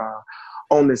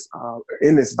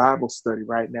in this Bible study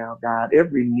right now, God,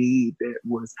 every need that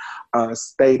was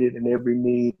stated and every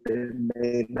need that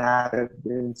may not have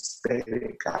been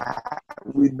stated, God,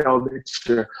 we know that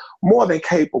you're more than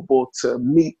capable to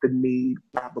meet the need,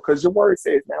 God, because your word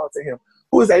says now to him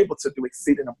who is able to do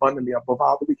exceeding abundantly above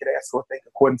all that we can ask or think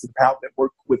according to the power that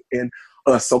works within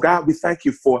us. So God, we thank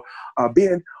you for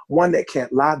being one that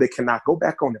can't lie, that cannot go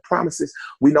back on the promises.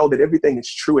 We know that everything is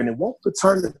true and it won't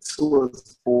return to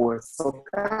us void. So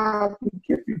God, we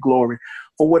give you glory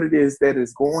for what it is that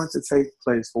is going to take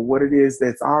place, for what it is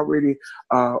that's already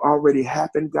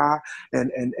happened, God.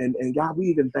 And God, we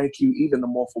even thank you even the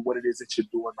more for what it is that you're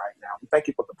doing right now. We thank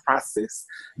you for the process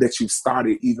that you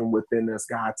started even within us,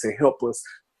 God, to help us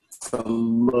to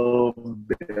love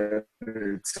better,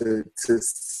 to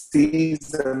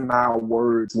season our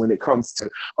words when it comes to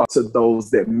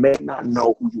those that may not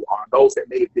know who you are, those that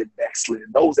may have been backslidden,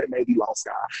 those that may be lost,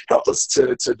 God. Help us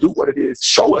to do what it is.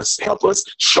 Show us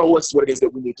what it is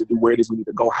that we need to do, where it is we need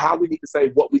to go, how we need to say,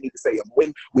 what we need to say, and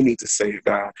when we need to say it,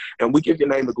 God. And we give your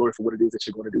name the glory for what it is that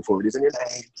you're going to do, for it is in your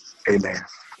name.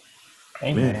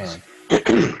 Amen.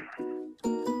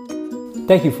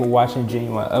 Thank you for watching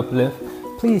Genuine Uplift.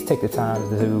 Please take the time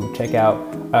to check out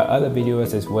our other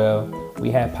videos as well.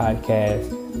 We have podcasts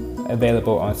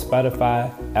available on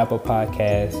Spotify, Apple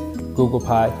Podcasts, Google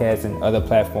Podcasts, and other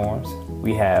platforms.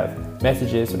 We have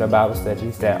messages for the Bible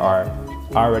studies that are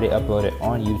already uploaded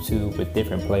on YouTube with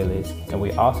different playlists. And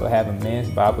we also have a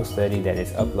men's Bible study that is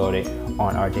uploaded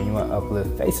on our Genuine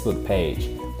Uplift Facebook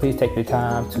page. Please take the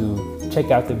time to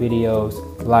check out the videos,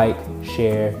 like,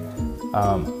 share,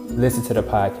 listen to the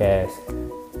podcast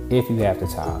if you have the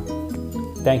time.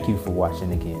 Thank you for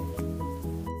watching again.